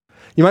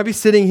 You might be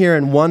sitting here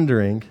and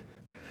wondering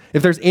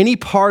if there's any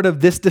part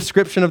of this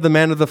description of the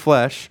man of the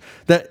flesh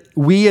that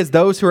we as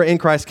those who are in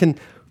Christ can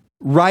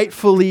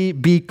rightfully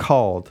be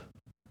called.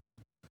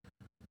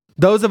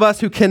 Those of us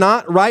who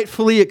cannot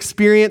rightfully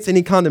experience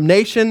any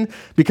condemnation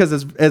because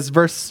as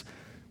verse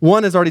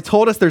 1 has already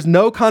told us there's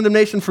no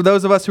condemnation for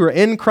those of us who are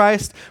in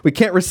Christ. We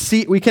can't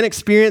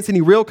experience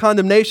any real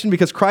condemnation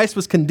because Christ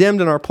was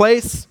condemned in our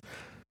place.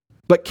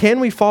 But can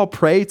we fall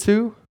prey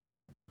to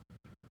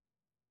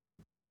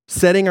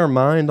setting our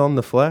mind on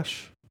the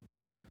flesh?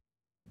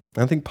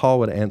 I think Paul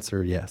would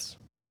answer yes.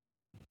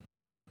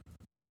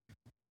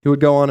 He would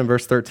go on in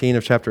verse 13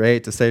 of chapter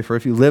 8 to say, "For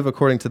if you live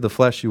according to the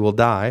flesh, you will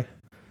die.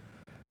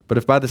 But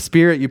if by the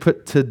Spirit you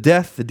put to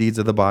death the deeds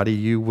of the body,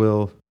 you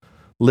will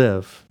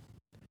live."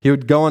 He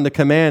would go on to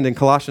command in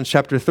Colossians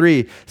chapter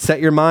 3,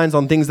 "Set your minds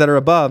on things that are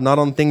above, not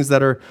on things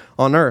that are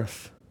on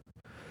earth."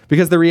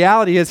 Because the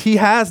reality is he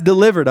has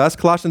delivered us.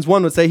 Colossians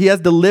 1 would say he has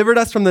delivered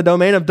us from the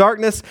domain of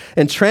darkness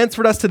and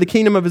transferred us to the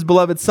kingdom of his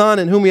beloved Son,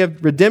 in whom we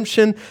have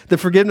redemption, the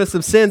forgiveness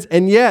of sins.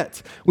 And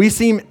yet we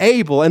seem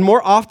able, and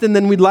more often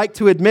than we'd like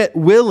to admit,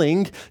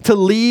 willing to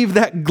leave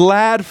that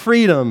glad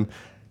freedom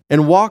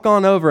and walk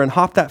on over and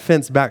hop that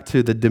fence back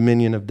to the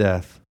dominion of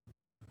death.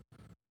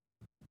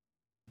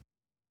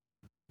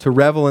 To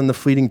revel in the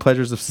fleeting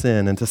pleasures of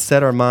sin and to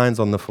set our minds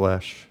on the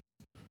flesh.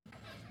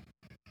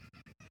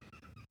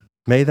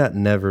 May that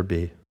never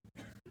be.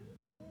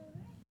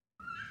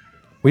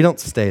 We don't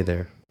stay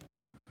there.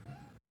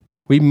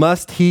 We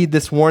must heed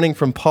this warning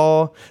from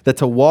Paul that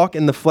to walk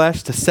in the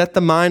flesh, to set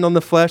the mind on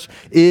the flesh,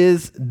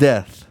 is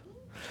death.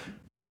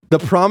 The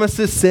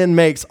promises sin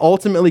makes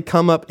ultimately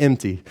come up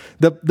empty.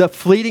 The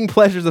fleeting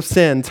pleasures of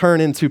sin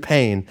turn into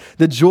pain.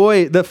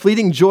 The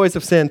fleeting joys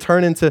of sin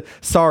turn into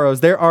sorrows.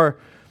 There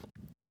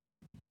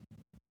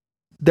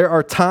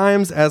are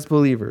times as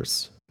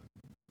believers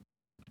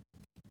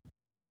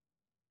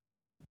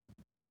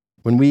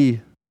when we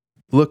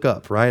look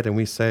up, right, and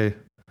we say,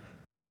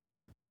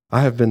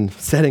 I have been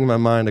setting my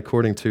mind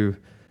according to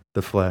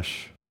the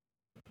flesh.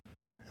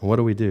 And what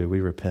do? We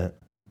repent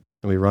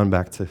and we run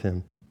back to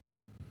him.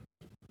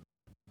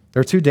 There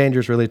are two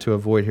dangers really to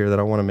avoid here that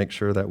I want to make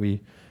sure that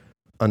we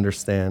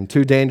understand.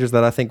 Two dangers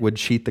that I think would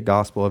cheat the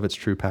gospel of its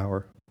true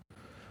power.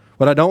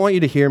 What I don't want you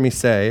to hear me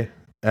say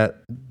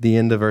at the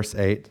end of verse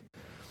 8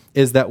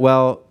 is that,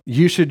 well,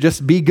 you should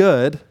just be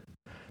good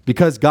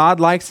because God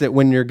likes it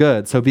when you're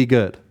good, so be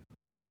good.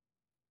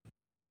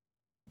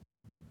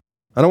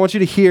 I don't want you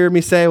to hear me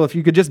say, well, if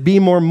you could just be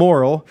more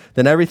moral,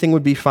 then everything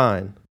would be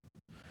fine.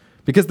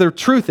 Because the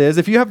truth is,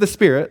 if you have the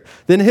Spirit,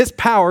 then his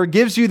power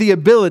gives you the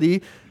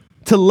ability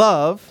to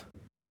love.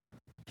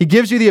 He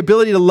gives you the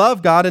ability to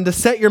love God and to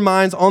set your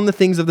minds on the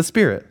things of the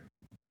Spirit.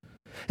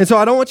 And so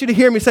I don't want you to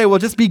hear me say, well,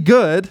 just be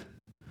good,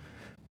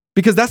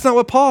 because that's not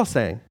what Paul's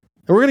saying.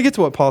 And we're going to get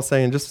to what Paul's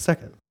saying in just a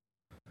second.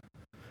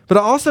 But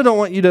I also don't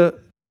want you to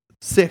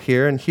sit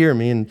here and hear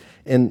me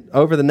and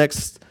over the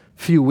next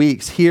few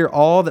weeks hear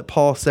all that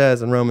Paul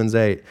says in Romans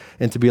 8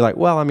 and to be like,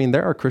 well, I mean,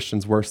 there are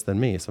Christians worse than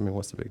me, so I mean,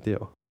 what's the big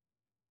deal?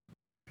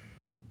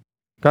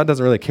 God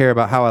doesn't really care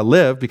about how I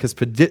live because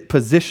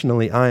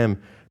positionally I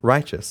am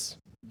righteous.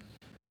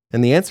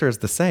 And the answer is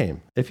the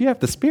same. If you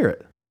have the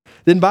Spirit,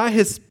 then by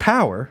his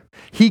power,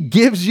 he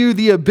gives you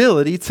the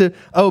ability to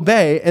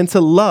obey and to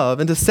love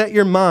and to set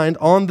your mind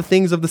on the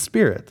things of the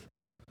Spirit.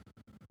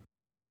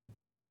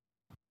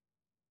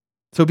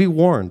 So be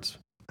warned,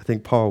 I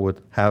think Paul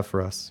would have for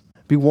us.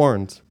 Be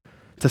warned.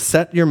 To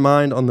set your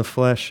mind on the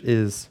flesh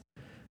is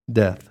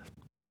death.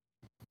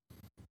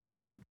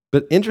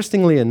 But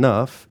interestingly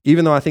enough,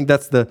 even though I think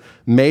that's the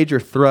major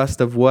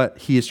thrust of what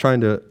he is trying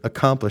to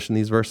accomplish in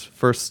these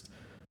verses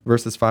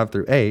 5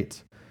 through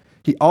 8,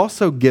 he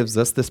also gives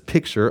us this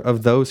picture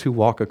of those who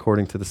walk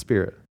according to the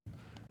Spirit.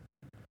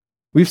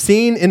 We've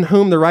seen in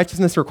whom the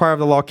righteousness required of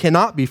the law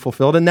cannot be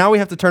fulfilled, and now we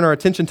have to turn our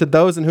attention to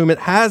those in whom it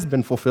has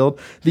been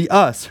fulfilled, the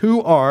us,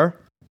 who are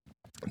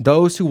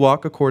those who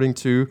walk according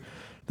to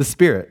the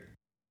Spirit.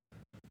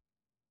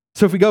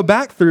 So if we go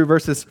back through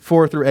verses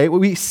 4 through 8,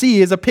 what we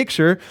see is a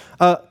picture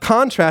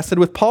contrasted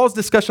with Paul's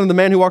discussion of the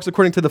man who walks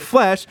according to the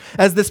flesh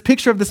as this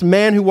picture of this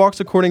man who walks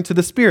according to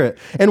the Spirit.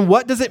 And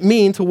what does it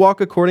mean to walk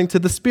according to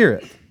the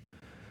Spirit?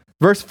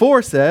 Verse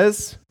 4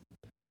 says,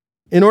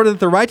 in order that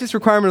the righteous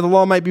requirement of the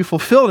law might be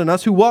fulfilled in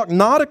us who walk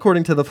not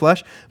according to the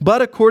flesh,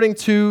 but according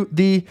to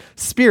the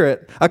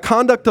Spirit, a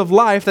conduct of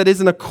life that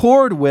is in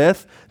accord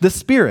with the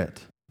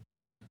Spirit.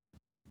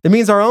 It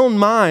means our own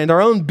mind,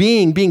 our own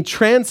being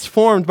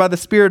transformed by the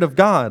Spirit of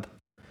God.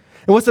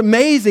 And what's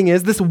amazing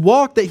is this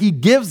walk that he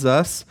gives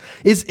us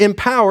is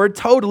empowered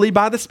totally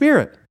by the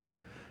Spirit.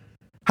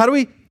 How do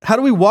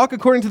we walk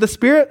according to the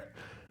Spirit?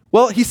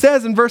 Well, he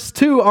says in verse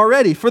 2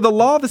 already, for the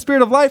law of the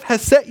Spirit of life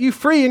has set you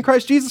free in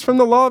Christ Jesus from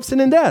the law of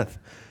sin and death.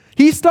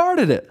 He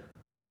started it.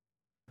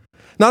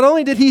 Not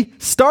only did he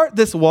start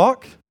this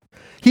walk,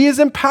 he is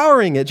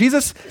empowering it.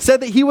 Jesus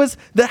said that he was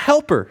the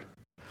helper.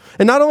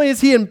 And not only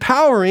is he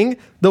empowering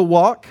the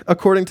walk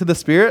according to the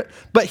Spirit,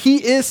 but he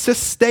is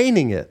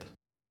sustaining it.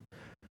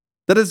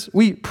 That is,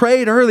 we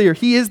prayed earlier,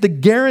 he is the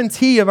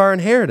guarantee of our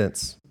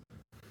inheritance.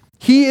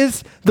 He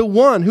is the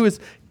one who is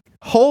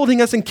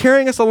holding us and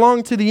carrying us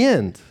along to the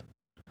end.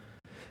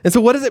 And so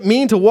what does it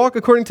mean to walk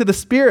according to the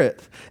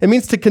Spirit? It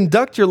means to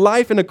conduct your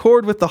life in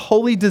accord with the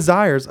holy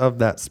desires of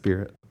that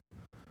Spirit.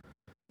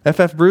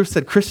 F.F. Bruce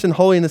said, Christian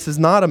holiness is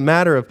not a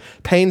matter of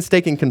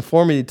painstaking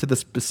conformity to the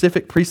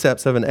specific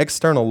precepts of an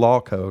external law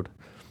code.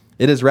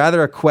 It is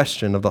rather a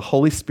question of the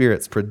Holy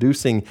Spirit's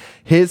producing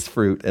his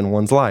fruit in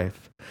one's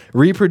life,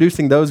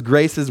 reproducing those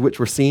graces which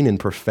were seen in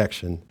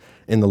perfection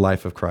in the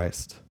life of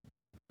Christ.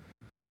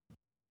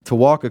 To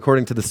walk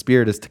according to the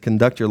Spirit is to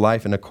conduct your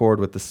life in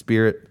accord with the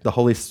Spirit, the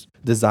holy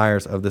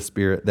desires of the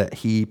Spirit that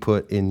he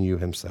put in you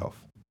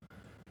himself.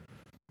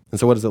 And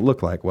so what does it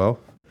look like? Well,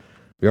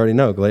 we already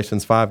know.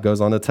 Galatians 5 goes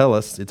on to tell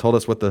us. It told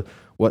us what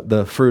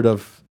the fruit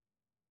of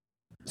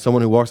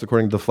someone who walks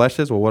according to the flesh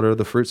is. Well, what are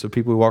the fruits of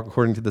people who walk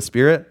according to the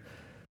Spirit?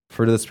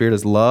 Fruit of the Spirit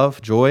is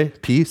love, joy,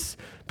 peace,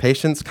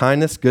 patience,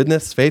 kindness,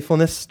 goodness,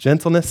 faithfulness,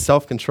 gentleness,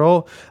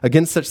 self-control.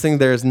 Against such things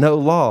there is no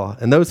law.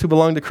 And those who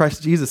belong to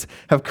Christ Jesus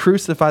have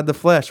crucified the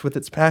flesh with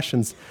its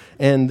passions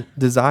and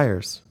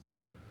desires.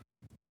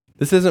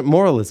 This isn't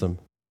moralism.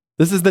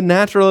 This is the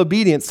natural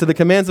obedience to the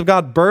commands of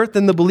God, birthed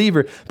in the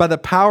believer by the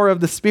power of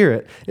the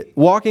Spirit.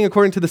 Walking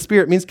according to the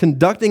Spirit means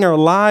conducting our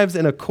lives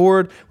in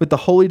accord with the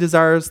holy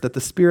desires that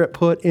the Spirit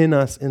put in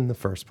us in the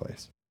first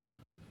place.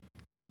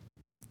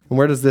 And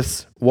where does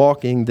this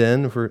walking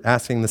then, if we're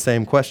asking the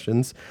same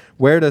questions,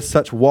 where does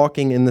such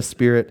walking in the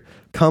Spirit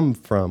come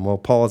from? Well,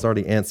 Paul has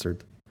already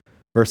answered.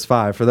 Verse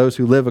 5, for those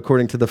who live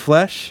according to the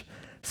flesh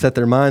set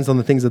their minds on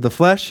the things of the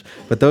flesh,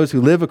 but those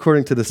who live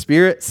according to the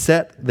Spirit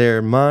set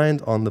their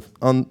mind on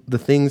the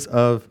things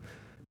of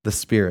the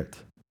Spirit.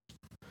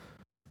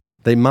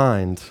 They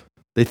mind,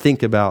 they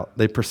think about,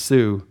 they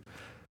pursue,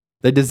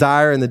 they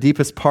desire in the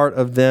deepest part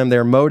of them. They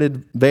are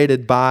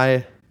motivated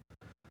by,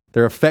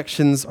 their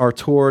affections are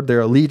toward,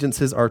 their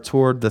allegiances are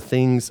toward the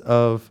things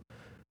of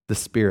the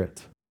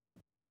Spirit.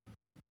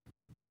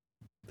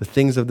 The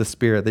things of the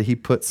Spirit that he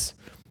puts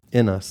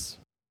in us.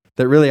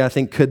 That really, I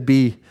think, could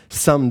be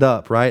summed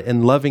up, right,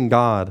 in loving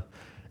God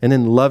and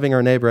in loving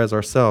our neighbor as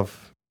ourselves.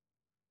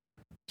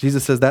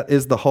 Jesus says that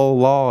is the whole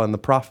law and the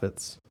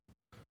prophets.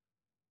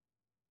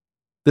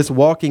 This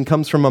walking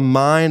comes from a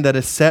mind that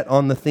is set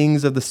on the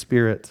things of the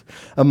Spirit,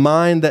 a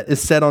mind that is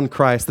set on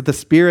Christ, that the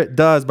Spirit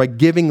does by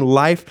giving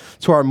life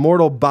to our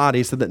mortal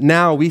body so that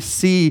now we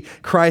see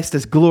Christ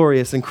as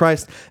glorious and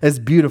Christ as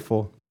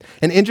beautiful.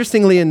 And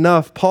interestingly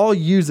enough, Paul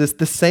uses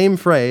the same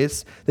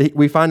phrase that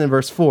we find in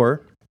verse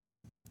 4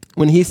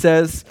 when he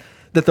says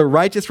that the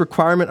righteous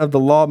requirement of the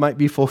law might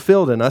be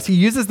fulfilled in us. He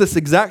uses this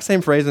exact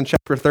same phrase in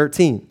chapter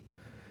 13.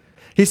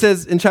 He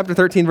says in chapter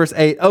 13, verse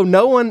 8, owe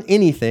no one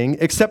anything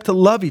except to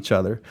love each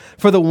other.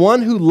 For the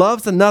one who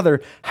loves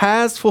another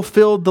has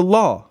fulfilled the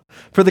law.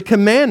 For the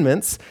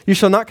commandments, you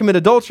shall not commit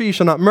adultery, you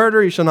shall not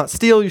murder, you shall not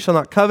steal, you shall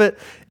not covet,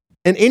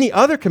 and any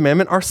other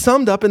commandment are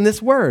summed up in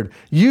this word.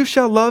 You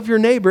shall love your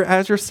neighbor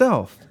as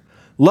yourself.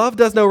 Love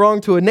does no wrong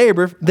to a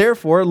neighbor.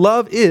 Therefore,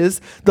 love is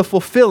the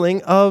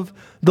fulfilling of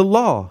the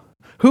law.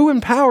 Who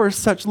empowers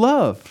such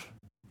love?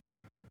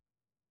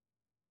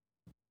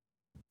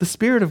 The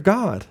Spirit of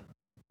God.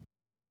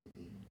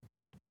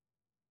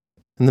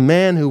 And the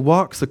man who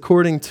walks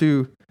according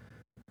to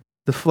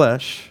the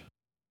flesh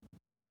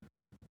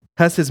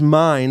has his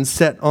mind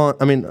set on,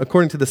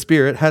 according to the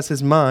Spirit, has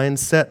his mind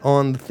set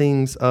on the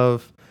things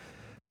of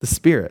the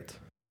Spirit.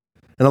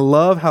 And I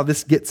love how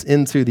this gets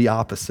into the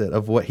opposite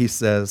of what he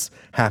says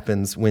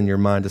happens when your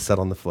mind is set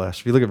on the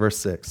flesh. If you look at verse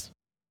 6.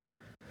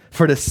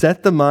 For to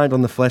set the mind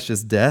on the flesh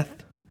is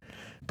death,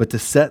 but to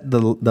set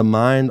the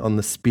mind on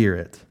the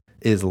Spirit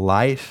is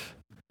life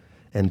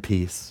and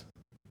peace.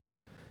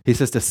 He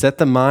says to set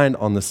the mind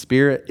on the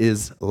Spirit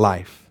is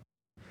life.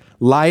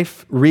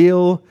 Life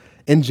real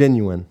and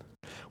genuine.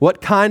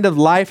 What kind of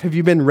life have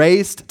you been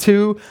raised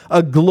to?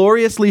 A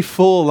gloriously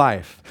full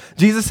life.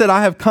 Jesus said,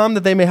 I have come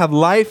that they may have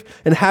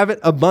life and have it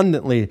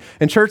abundantly.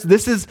 And church,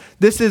 this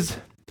is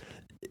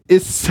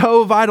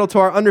so vital to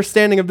our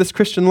understanding of this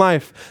Christian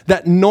life,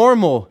 that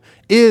normal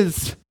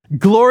is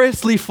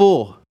gloriously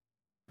full.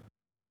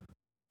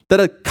 That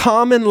a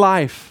common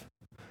life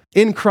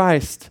in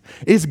Christ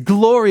is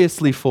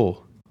gloriously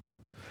full.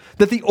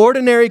 That the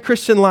ordinary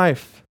Christian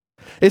life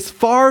is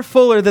far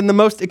fuller than the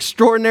most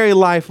extraordinary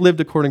life lived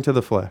according to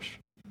the flesh.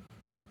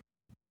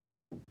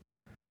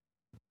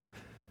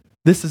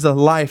 This is a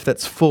life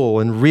that's full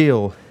and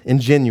real and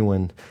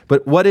genuine.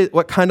 But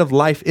what kind of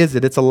life is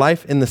it? It's a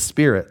life in the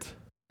Spirit.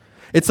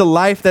 It's a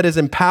life that is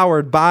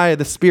empowered by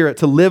the Spirit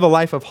to live a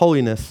life of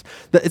holiness.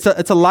 It's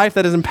a life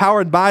that is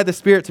empowered by the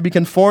Spirit to be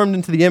conformed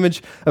into the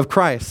image of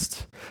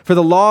Christ. For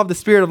the law of the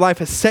Spirit of life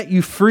has set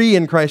you free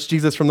in Christ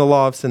Jesus from the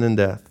law of sin and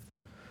death.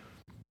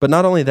 But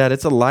not only that,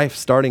 it's a life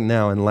starting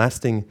now and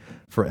lasting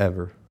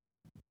forever.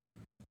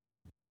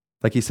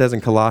 Like he says in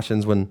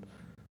Colossians, when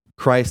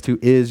Christ, who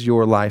is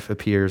your life,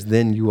 appears,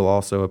 then you will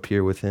also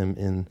appear with him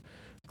in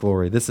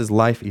glory. This is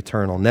life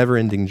eternal,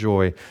 never-ending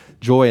joy.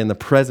 Joy in the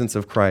presence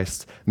of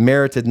Christ,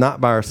 merited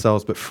not by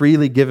ourselves, but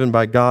freely given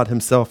by God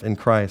himself in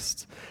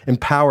Christ,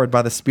 empowered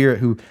by the Spirit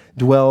who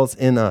dwells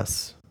in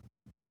us.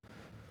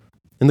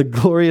 And the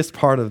glorious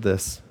part of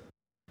this,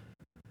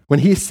 when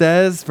he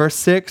says, verse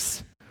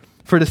 6,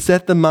 for to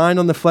set the mind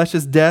on the flesh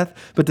is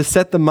death, but to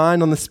set the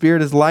mind on the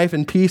Spirit is life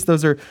and peace.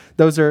 Those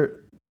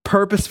are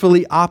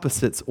purposefully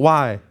opposites.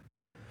 Why?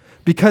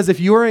 Because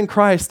if you are in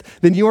Christ,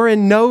 then you are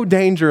in no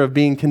danger of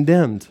being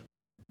condemned.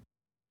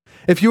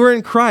 If you are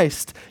in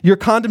Christ, your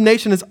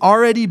condemnation has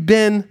already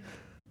been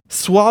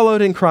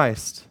swallowed in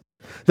Christ.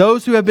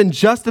 Those who have been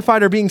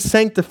justified are being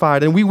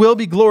sanctified, and we will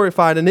be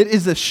glorified, and it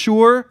is as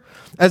sure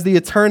as the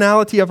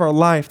eternality of our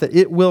life that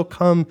it will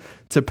come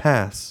to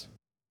pass.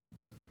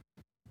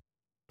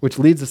 Which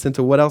leads us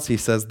into what else he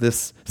says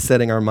this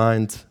setting our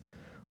mind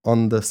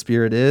on the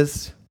Spirit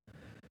is.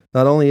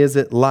 Not only is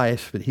it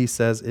life, but he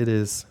says it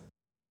is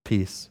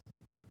peace.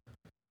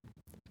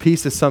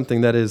 Peace is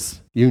something that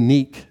is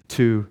unique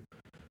to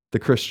the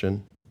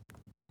Christian.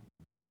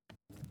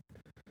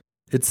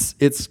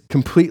 It's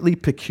completely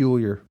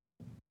peculiar.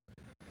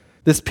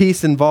 This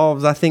peace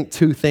involves, I think,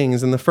 two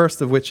things, and the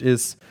first of which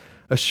is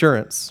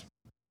assurance.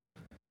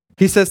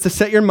 He says to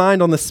set your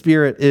mind on the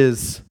Spirit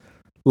is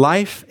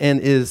life and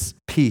is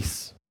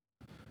peace.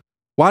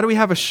 Why do we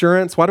have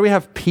assurance? Why do we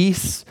have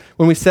peace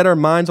when we set our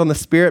minds on the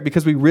Spirit?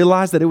 Because we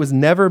realize that it was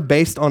never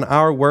based on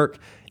our work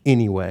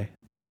anyway.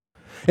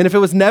 And if it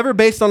was never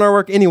based on our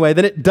work anyway,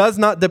 then it does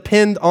not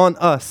depend on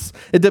us.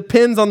 It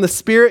depends on the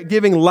Spirit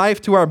giving life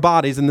to our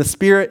bodies, and the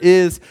Spirit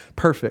is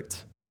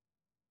perfect.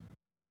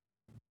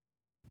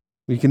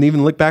 We can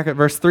even look back at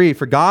verse 3.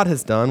 For God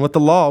has done what the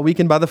law,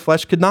 weakened by the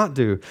flesh, could not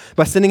do,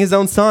 by sending his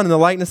own Son in the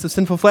likeness of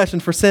sinful flesh,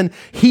 and for sin,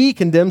 he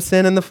condemned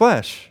sin in the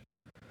flesh.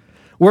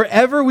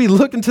 Wherever we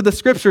look into the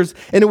scriptures,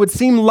 and it would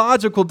seem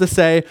logical to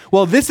say,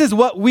 well, this is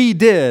what we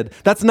did.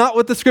 That's not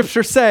what the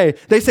scriptures say.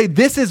 They say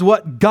this is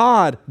what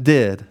God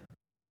did.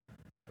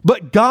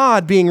 But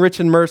God, being rich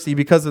in mercy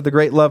because of the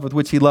great love with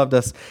which he loved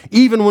us,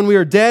 even when we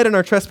were dead in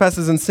our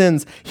trespasses and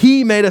sins,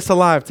 he made us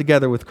alive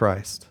together with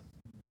Christ.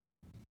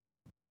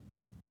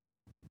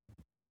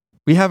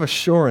 We have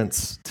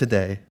assurance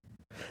today.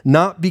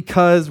 Not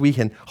because we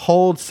can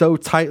hold so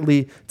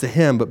tightly to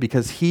him, but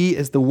because he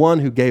is the one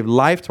who gave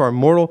life to our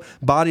mortal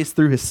bodies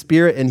through his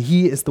Spirit, and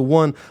he is the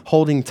one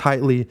holding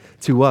tightly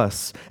to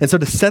us. And so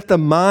to set the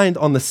mind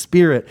on the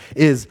Spirit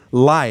is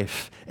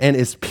life and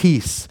is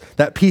peace.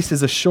 That peace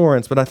is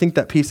assurance, but I think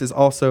that peace is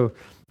also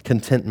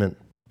contentment.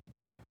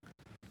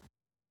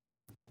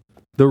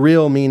 The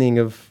real meaning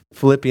of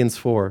Philippians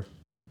 4,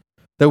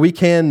 that we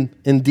can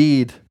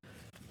indeed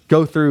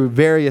go through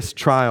various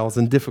trials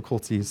and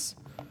difficulties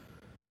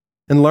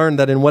and learn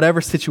that in whatever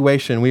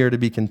situation we are to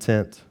be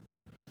content.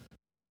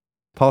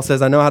 Paul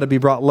says, I know how to be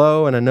brought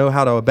low and I know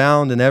how to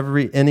abound in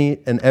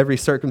every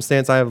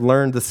circumstance. I have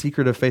learned the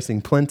secret of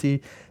facing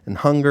plenty and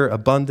hunger,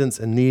 abundance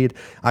and need.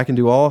 I can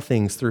do all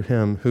things through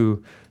him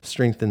who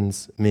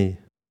strengthens me.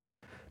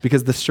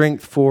 Because the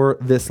strength for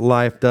this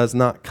life does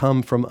not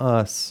come from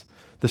us.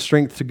 The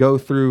strength to go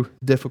through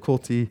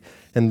difficulty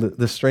and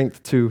the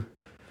strength to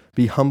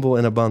be humble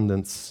in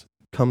abundance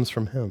comes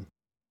from him.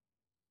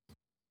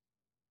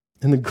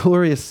 And the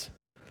glorious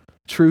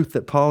truth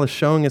that Paul is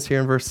showing us here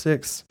in verse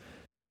 6,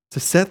 to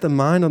set the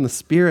mind on the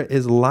Spirit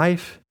is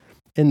life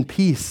and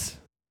peace.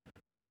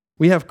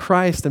 We have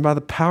Christ, and by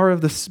the power of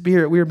the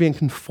Spirit, we are being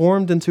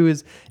conformed into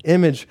his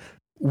image.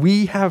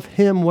 We have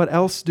him. What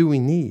else do we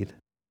need?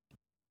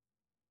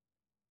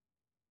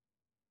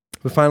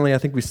 But finally, I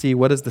think we see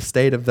what is the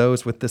state of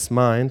those with this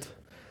mind.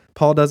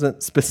 Paul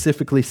doesn't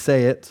specifically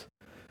say it.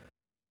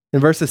 In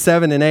verses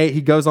 7 and 8,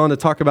 he goes on to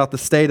talk about the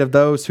state of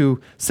those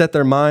who set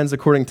their minds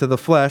according to the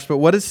flesh. But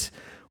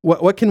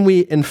what can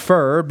we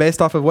infer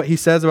based off of what he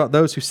says about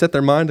those who set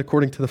their mind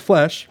according to the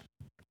flesh?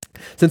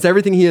 Since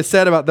everything he has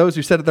said about those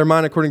who set their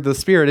mind according to the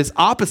Spirit is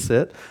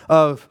opposite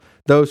of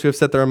those who have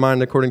set their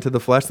mind according to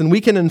the flesh, then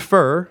we can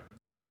infer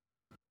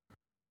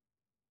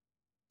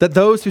that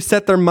those who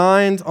set their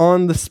mind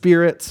on the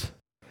Spirit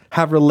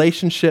have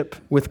relationship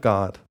with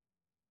God.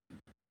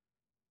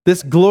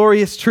 This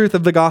glorious truth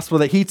of the gospel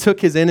that he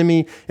took his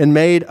enemy and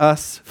made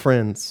us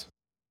friends.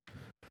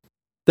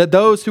 That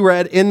those who were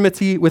at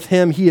enmity with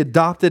him, he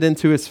adopted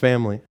into his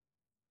family.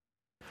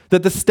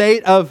 That the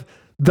state of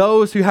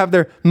those who have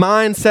their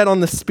mind set on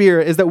the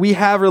Spirit is that we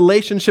have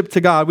relationship to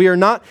God. We are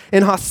not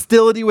in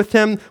hostility with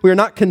him. We are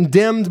not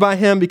condemned by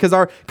him because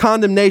our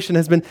condemnation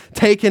has been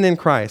taken in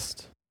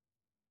Christ.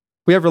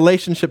 We have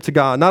relationship to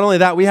God. Not only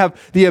that, we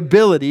have the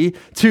ability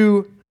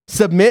to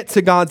submit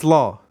to God's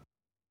law.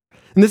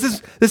 And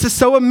this is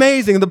so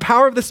amazing, the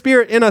power of the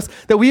Spirit in us,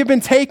 that we have been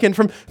taken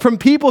from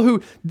people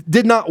who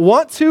did not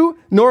want to,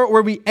 nor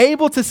were we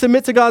able to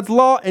submit to God's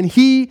law, and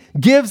he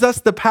gives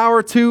us the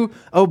power to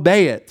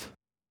obey it.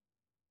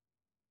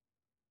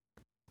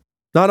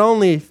 Not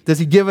only does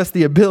he give us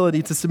the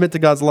ability to submit to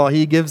God's law,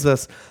 he gives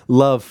us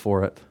love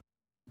for it.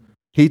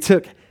 He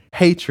took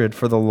hatred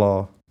for the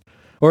law,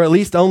 or at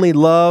least only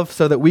love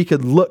so that we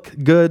could look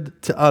good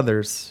to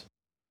others.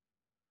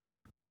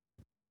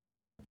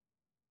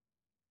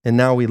 And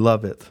now we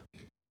love it.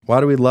 Why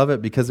do we love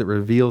it? Because it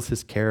reveals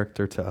his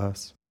character to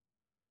us.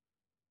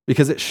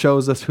 Because it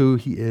shows us who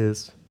he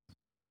is.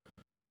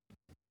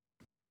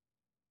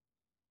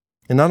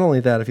 And not only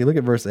that, if you look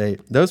at verse 8,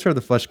 those who are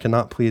the flesh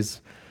cannot please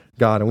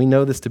God. And we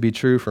know this to be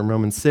true from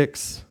Romans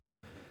 6.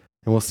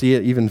 And we'll see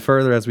it even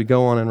further as we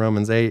go on in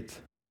Romans 8.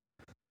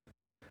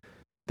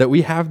 that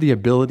we have the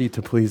ability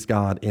to please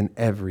God in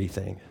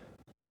everything.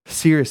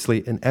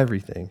 Seriously, in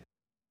everything.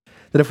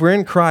 That if we're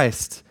in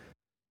Christ,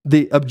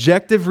 the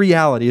objective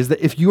reality is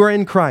that if you are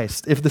in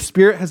Christ, if the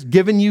Spirit has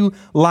given you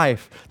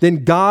life,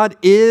 then God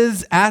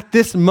is at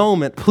this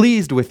moment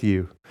pleased with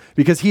you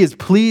because he is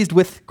pleased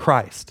with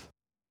Christ.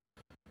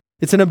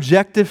 It's an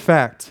objective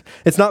fact.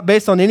 It's not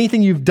based on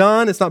anything you've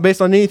done. It's not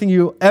based on anything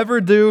you ever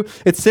do.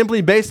 It's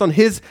simply based on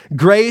his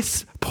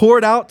grace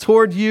poured out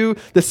toward you,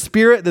 the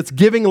Spirit that's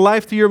giving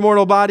life to your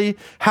mortal body.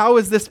 How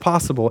is this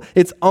possible?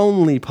 It's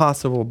only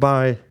possible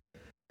by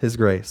his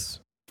grace.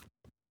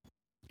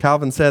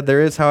 Calvin said,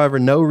 there is, however,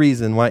 no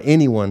reason why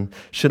anyone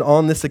should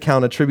on this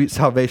account attribute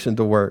salvation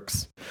to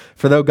works.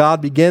 For though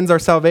God begins our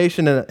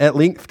salvation and at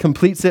length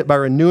completes it by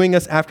renewing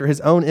us after his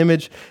own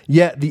image,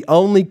 yet the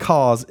only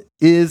cause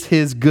is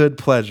his good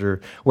pleasure,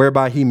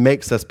 whereby he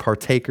makes us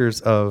partakers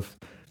of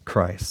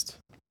Christ.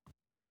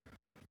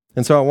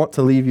 And so I want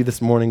to leave you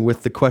this morning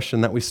with the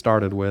question that we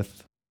started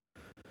with.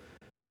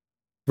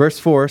 Verse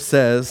 4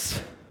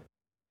 says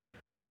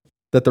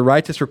that the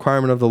righteous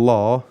requirement of the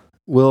law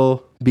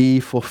will be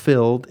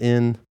fulfilled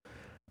in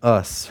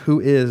us.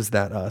 Who is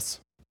that us?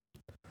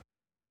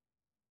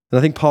 And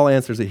I think Paul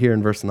answers it here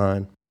in verse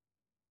 9.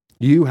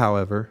 You,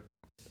 however,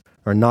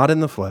 are not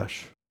in the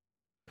flesh,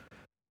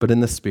 but in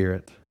the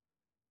Spirit,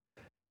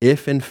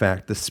 if in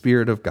fact the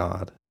Spirit of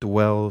God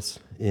dwells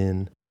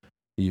in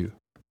you.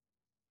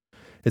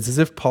 It's as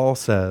if Paul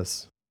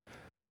says,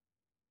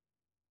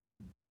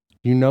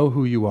 you know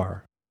who you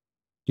are.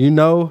 You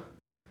know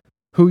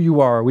who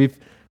you are.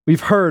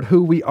 We've heard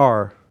who we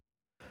are.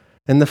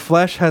 And the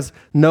flesh has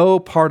no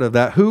part of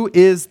that. Who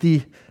is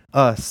the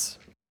us?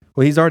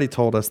 Well, he's already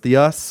told us. The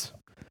us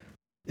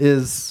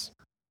is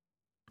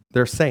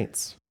their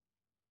saints.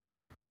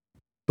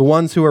 The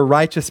ones who are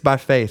righteous by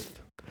faith.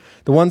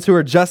 The ones who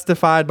are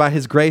justified by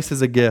his grace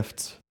as a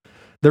gift.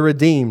 The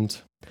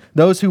redeemed.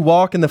 Those who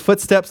walk in the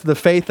footsteps of the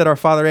faith that our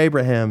father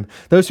Abraham.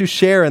 Those who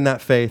share in that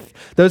faith.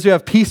 Those who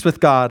have peace with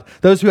God.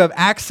 Those who have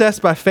access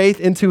by faith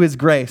into his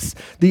grace.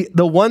 The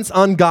once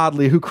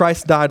ungodly who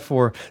Christ died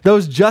for.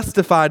 Those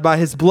justified by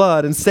his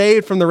blood and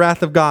saved from the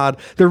wrath of God.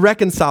 The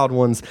reconciled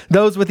ones.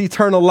 Those with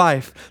eternal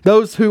life.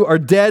 Those who are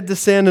dead to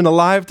sin and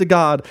alive to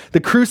God. The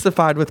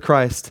crucified with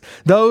Christ.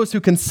 Those who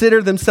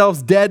consider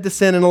themselves dead to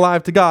sin and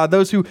alive to God.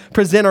 Those who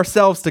present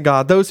ourselves to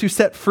God. Those who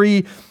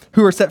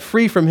are set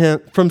free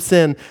from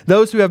sin,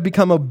 those who have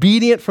become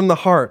obedient from the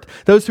heart,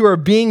 those who are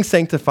being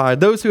sanctified,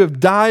 those who have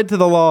died to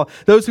the law,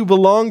 those who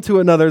belong to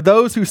another,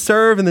 those who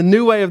serve in the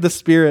new way of the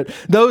Spirit,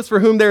 those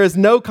for whom there is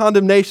no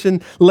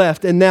condemnation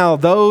left, and now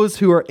those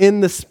who are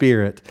in the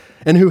Spirit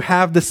and who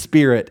have the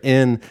Spirit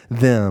in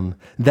them.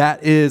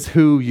 That is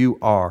who you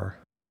are.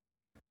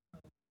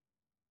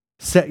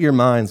 Set your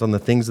minds on the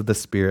things of the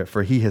Spirit,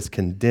 for he has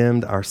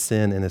condemned our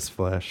sin in his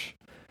flesh.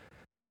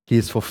 He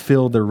has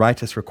fulfilled the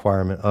righteous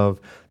requirement of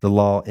the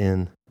law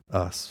in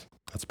us.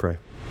 Let's pray.